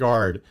 New pick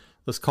guard.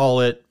 Let's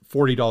call it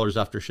 $40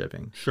 after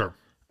shipping. Sure.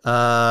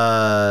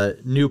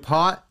 New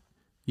pot.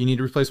 You need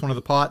to replace one of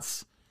the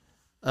pots.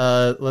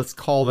 Let's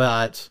call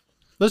that.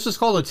 Let's just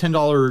call it a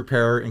 $10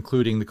 repair,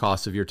 including the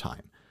cost of your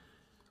time.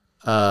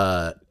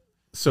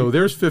 So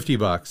there's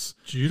 $50.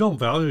 You don't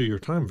value your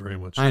time very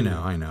much. I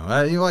know.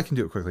 I can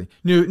do it quickly.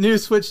 New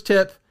switch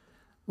tip.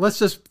 Let's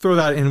just throw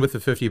that in with the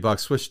 $50.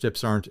 Switch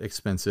tips aren't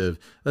expensive.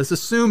 Let's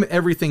assume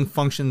everything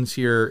functions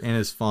here and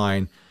is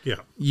fine.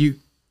 Yeah. You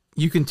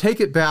can take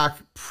it back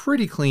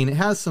pretty clean. It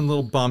has some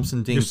little bumps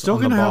and dings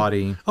on the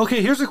body.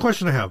 Okay, here's a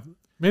question I have.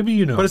 Maybe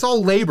you know. But it's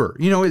all labor.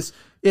 You're going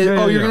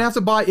to have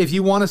to buy, if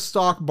you want a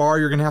stock bar,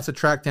 you're going to have to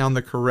track down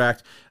the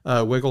correct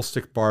wiggle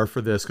stick bar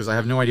for this, because I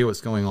have no idea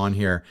what's going on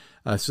here.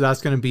 So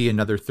that's going to be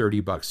another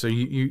 $30. So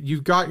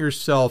you've got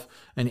yourself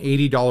an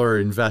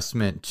 $80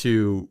 investment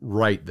to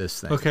write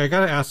this thing. Okay, I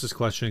got to ask this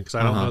question because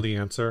I don't know the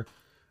answer.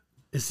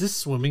 Is this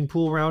swimming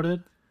pool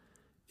routed?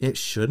 It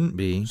shouldn't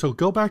be. So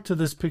go back to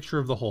this picture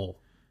of the hole.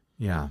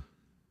 Yeah.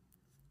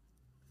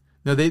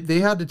 No, they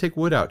had to take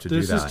wood out to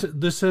do that.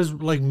 This is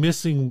like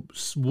missing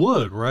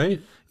wood, right?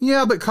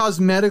 Yeah, but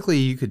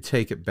cosmetically you could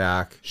take it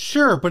back.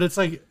 Sure, but it's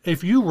like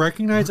if you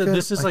recognize that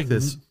this is like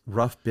this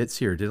rough bits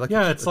here. Did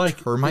it's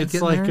like termite it's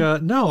get like in there?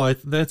 no,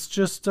 that's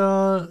just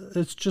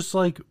it's just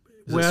like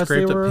Is it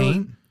scraped up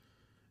paint?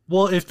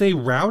 Well, if they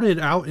routed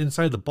out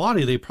inside the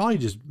body, they probably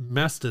just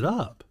messed it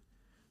up.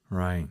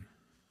 Right.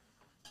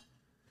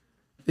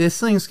 This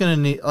thing's gonna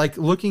need, like,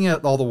 looking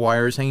at all the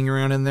wires hanging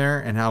around in there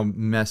and how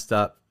messed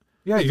up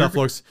stuff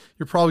looks.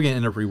 You're probably gonna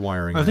end up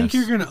rewiring. I think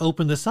you're gonna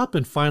open this up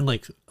and find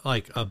like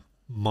a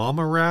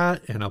mama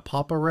rat and a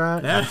papa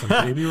rat and some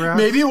baby rats.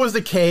 Maybe it was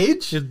the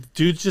cage. The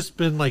dude's just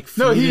been like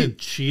feeding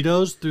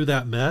Cheetos through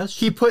that mesh.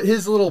 He put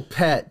his little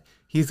pet.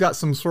 He's got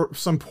some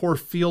poor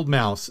field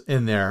mouse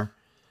in there,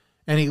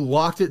 and he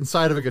locked it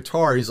inside of a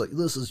guitar. He's like,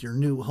 "This is your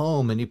new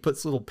home," and he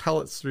puts little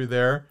pellets through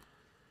there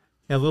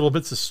and little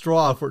bits of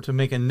straw for it to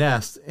make a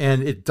nest,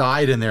 and it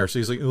died in there. So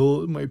he's like,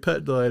 "Oh, my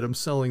pet died. I'm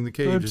selling the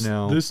cage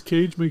now." This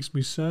cage makes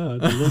me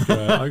sad to look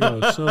at. I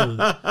gotta sell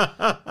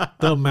it.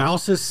 The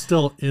mouse is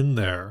still in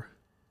there.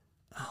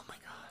 Oh my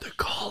god! The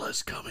call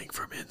is coming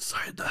from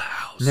inside the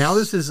house. Now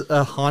this is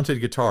a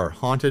haunted guitar,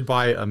 haunted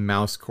by a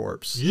mouse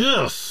corpse.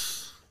 Yes.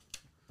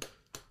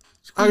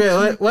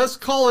 Okay, let's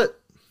call it.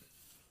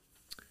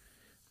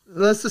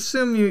 Let's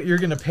assume you're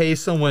going to pay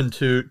someone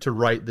to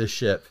write this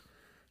ship.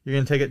 You're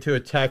going to take it to a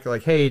tech,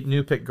 like, hey,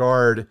 new pick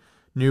guard,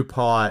 new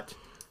pot.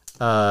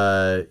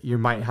 You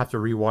might have to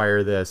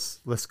rewire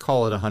this. Let's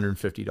call it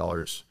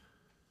 $150.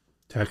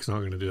 Tech's not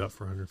going to do that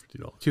for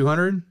 $150.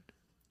 $200?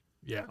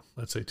 Yeah,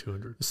 let's say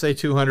 $200. Let's say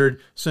 $200.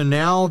 So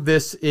now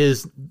this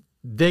is,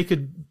 they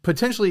could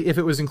potentially, if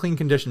it was in clean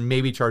condition,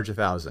 maybe charge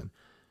 $1,000.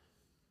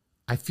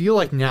 I feel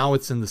like now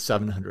it's in the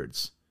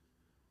 700s.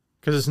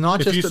 Because it's not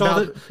just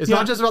about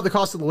not just about the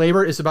cost of the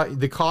labor, it's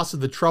about the cost of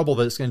the trouble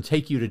that it's going to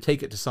take you to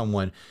take it to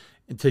someone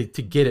to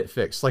get it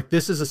fixed. Like,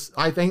 this is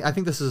I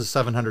think this is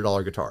a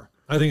 $700 guitar.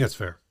 I think that's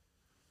fair.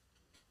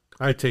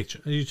 I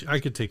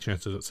could take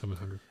chances at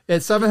 $700.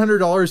 At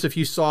 $700, if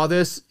you saw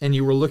this and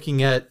you were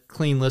looking at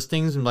clean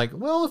listings and like,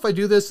 well, if I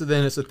do this,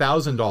 then it's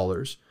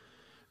 $1,000.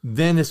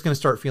 Then it's going to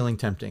start feeling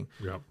tempting.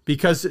 Yeah.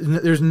 Because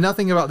there's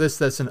nothing about this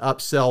that's an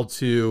upsell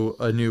to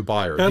a new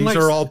buyer. And these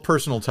are all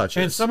personal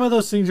touches. And some of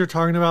those things you're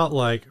talking about,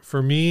 like,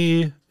 for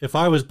me, if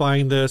I was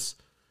buying this,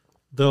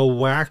 the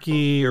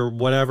wacky or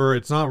whatever,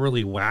 it's not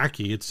really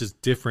wacky. It's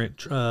just different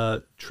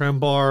trem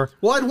bar.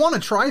 Well, I'd want to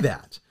try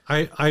that.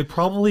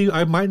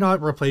 I might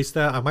not replace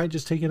that. I might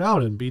just take it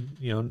out and be,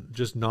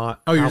 just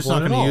not. Oh, you're just not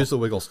going to use the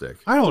wiggle stick.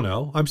 I don't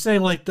know. I'm saying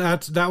like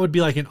that would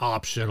be like an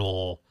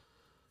optional,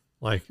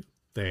 like,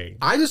 thing.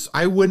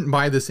 I wouldn't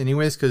buy this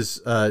anyways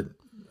because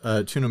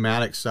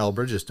Tune-O-Matic style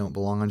bridges don't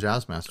belong on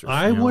Jazzmasters.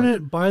 I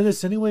wouldn't buy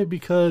this anyway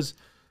because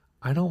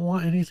I don't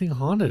want anything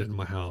haunted in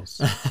my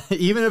house.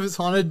 Even if it's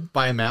haunted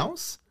by a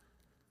mouse?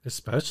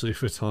 Especially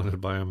if it's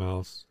haunted by a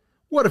mouse.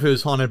 What if it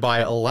was haunted by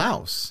a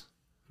louse?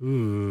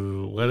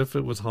 Ooh, what if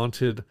it was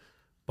haunted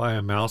by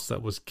a mouse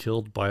that was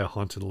killed by a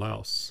haunted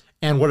louse?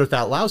 And what if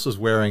that louse was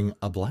wearing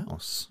a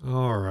blouse?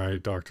 All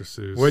right, Dr.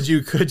 Seuss.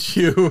 Could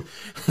you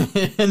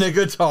in a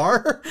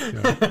guitar?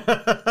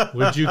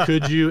 Yeah.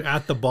 Could you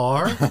at the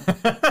bar?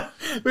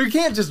 We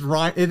can't just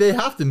rhyme. They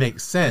have to make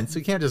sense.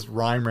 We can't just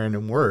rhyme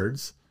random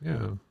words.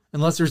 Yeah.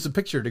 Unless there's a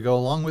picture to go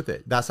along with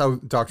it. That's how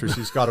Dr.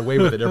 Seuss got away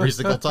with it every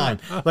single time.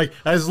 Like,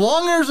 as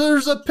long as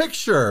there's a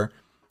picture,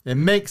 it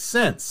makes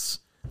sense.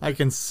 I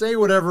can say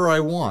whatever I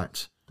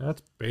want.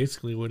 That's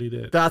basically what he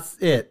did. That's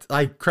it.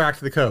 I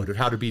cracked the code of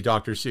how to be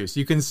Dr. Seuss.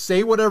 You can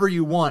say whatever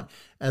you want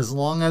as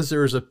long as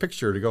there's a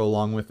picture to go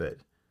along with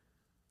it.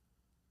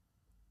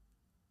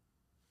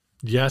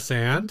 Yes,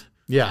 and?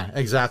 Yeah,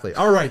 exactly.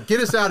 All right, get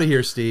us out of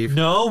here, Steve.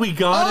 No, we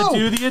got to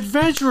do the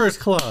Adventurers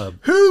Club.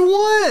 Who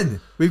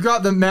won? We've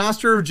got the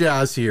Master of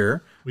Jazz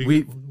here.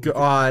 We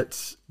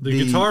got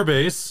the guitar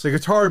bass. The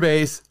guitar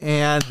bass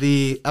and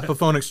the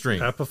Epiphone XTREME.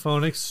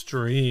 Epiphone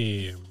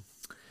XTREME.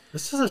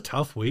 This is a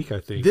tough week,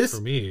 I think,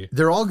 for me.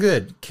 They're all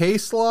good.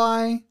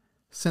 K-Sly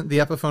sent the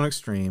Epiphone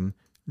XTREME.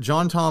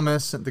 John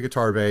Thomas sent the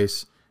guitar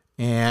bass.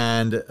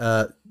 And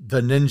the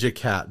Ninja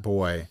Cat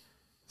Boy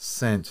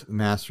sent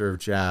Master of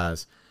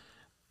Jazz.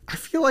 I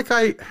feel like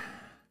I'm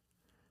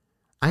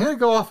going to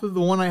go off of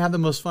the one I had the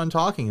most fun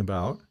talking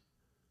about.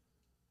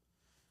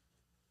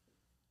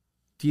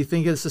 Do you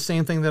think it's the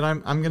same thing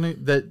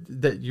that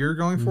that you're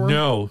going for?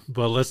 No,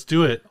 but let's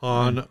do it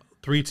on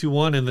 3, 2,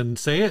 1 and then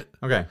say it.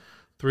 Okay.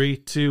 3,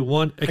 2,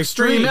 1.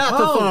 Extreme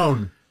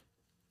Epiphone.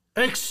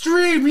 Oh.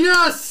 Extreme,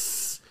 yes.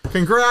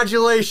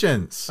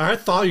 Congratulations. I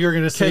thought you were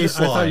going to say. I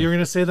thought you were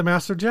going to say the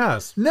Master of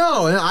Jazz.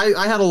 No,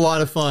 I had a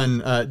lot of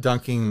fun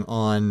dunking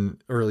on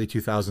early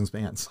 2000s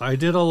bands. I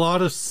did a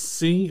lot of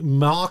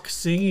mock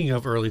singing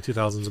of early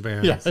 2000s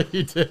bands. Yeah,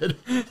 you did.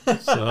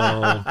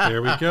 So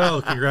there we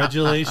go.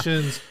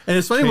 Congratulations. And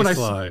it's funny when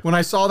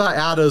I saw that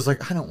ad, I was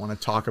like, I don't want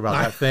to talk about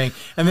that thing.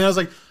 And then I was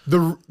like,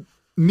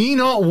 me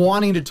not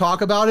wanting to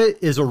talk about it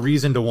is a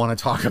reason to want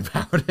to talk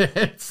about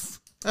it.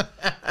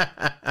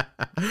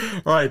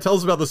 All right, tell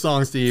us about the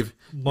song, Steve.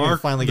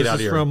 Mark, finally get out of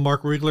here. This is from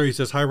Mark Rigler. He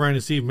says, "Hi, Ryan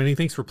and Steve. Many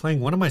thanks for playing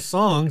one of my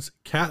songs,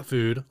 Cat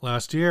Food,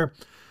 last year.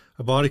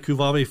 I bought a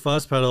Kuvabe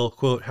fuzz pedal.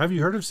 Quote, have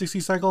you heard of 60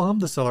 Cycle Hum?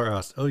 The seller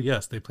asked. Oh,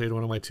 yes. They played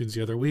one of my tunes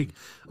the other week.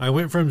 I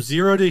went from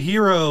zero to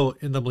hero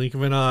in the blink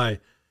of an eye.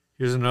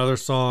 Here's another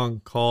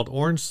song called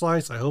Orange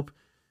Slice. I hope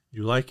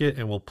you like it,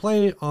 and we'll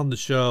play it on the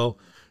show.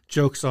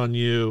 Joke's on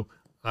you.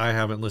 I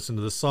haven't listened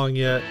to the song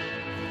yet,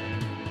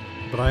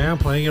 but I am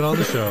playing it on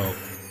the show."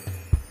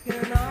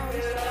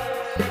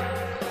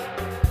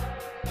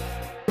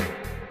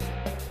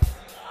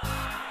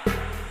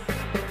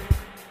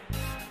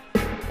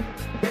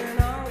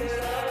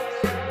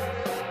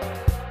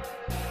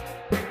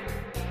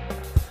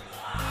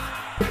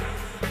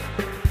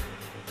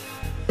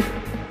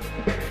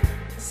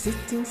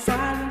 Sitting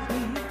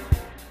silently,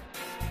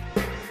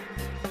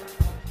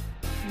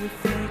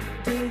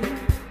 reflecting,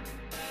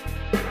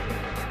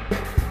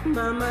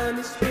 my mind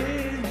is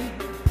spinning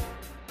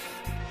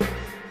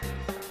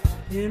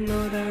in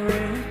no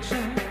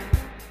direction,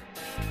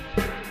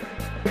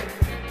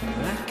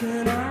 like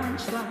an orange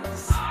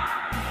slice.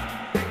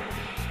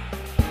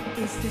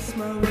 Is this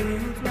my way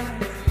of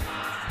life?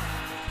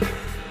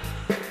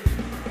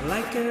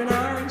 Like an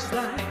orange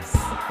slice.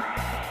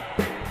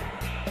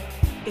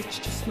 It's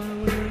just my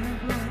way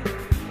of life.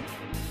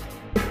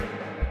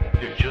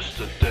 You're just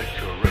a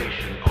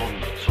decoration on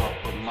the top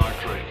of my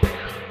drink.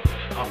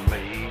 I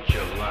made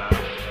you laugh,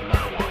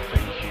 now I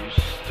think you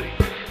stink.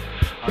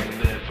 I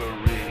never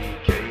really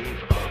gave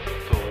a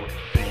thought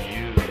for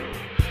you.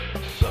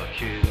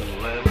 Sucking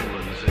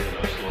lemons in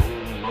a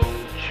slow-mo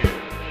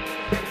tune.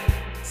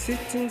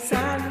 Sitting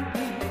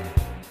silently,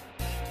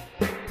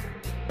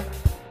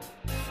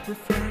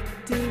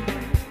 reflecting,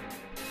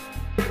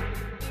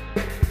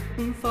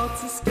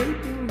 thoughts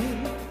escaping me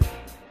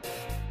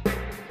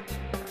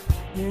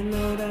in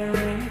no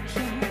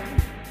direction,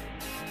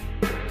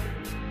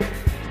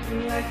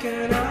 like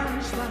an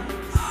orange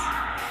slice.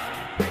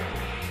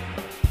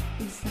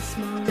 Is this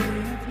my way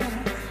of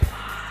life?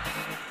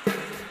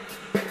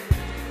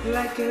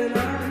 Like an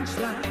orange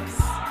slice.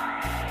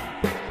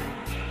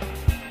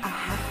 I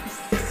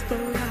have this for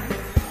life.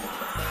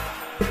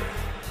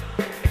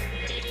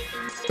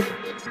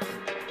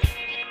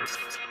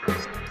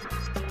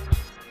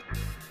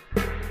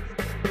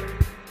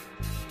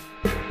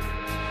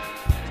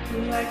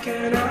 Like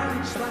an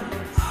orange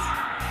slice.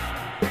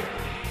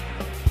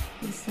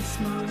 Is this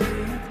my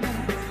way of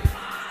life?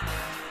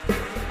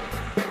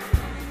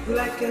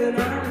 Like an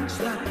orange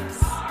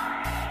slice.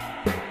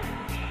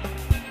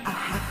 I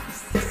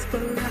have this for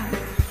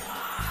life.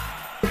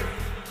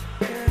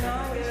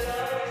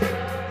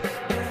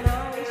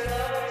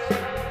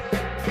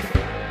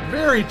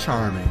 Very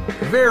charming,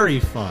 very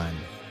fun,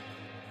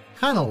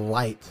 kind of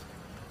light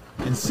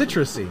and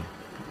citrusy.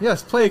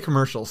 Yes, play a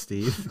commercial,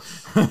 Steve.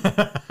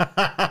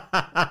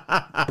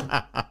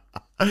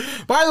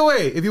 By the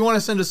way, if you want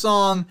to send a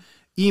song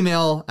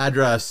email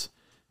address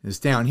is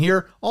down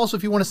here. Also,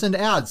 if you want to send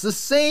ads, the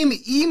same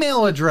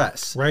email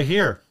address. Right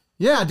here.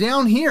 Yeah,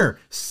 down here.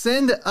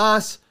 Send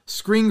us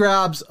screen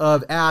grabs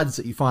of ads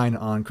that you find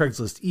on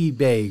Craigslist,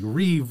 eBay,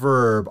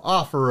 Reverb,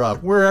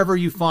 OfferUp, wherever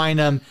you find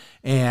them.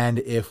 And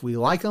if we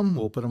like them,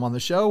 we'll put them on the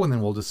show, and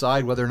then we'll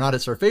decide whether or not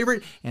it's our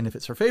favorite. And if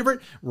it's our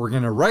favorite, we're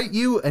going to write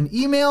you an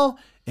email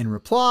and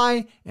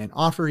reply and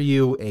offer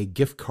you a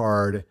gift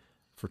card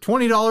for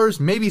 $20,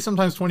 maybe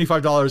sometimes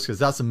 $25, because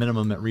that's the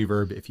minimum at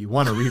Reverb if you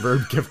want a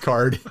Reverb gift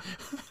card.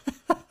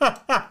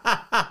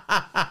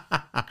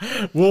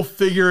 We'll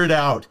figure it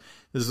out.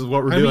 This is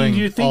what we're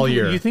doing all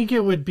year. You think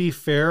it would be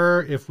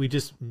fair if we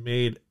just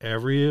made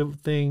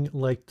everything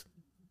like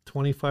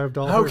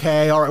 $25?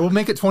 Okay, all right. We'll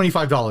make it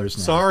 $25 now.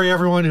 Sorry,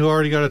 everyone who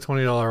already got a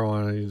 $20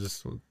 one. You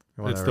just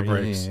it's the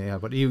breaks. Yeah,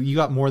 but you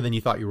got more than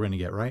you thought you were going to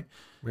get, right?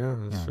 Yeah,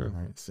 that's true.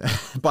 All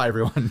right. Bye,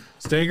 everyone.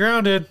 Stay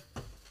grounded.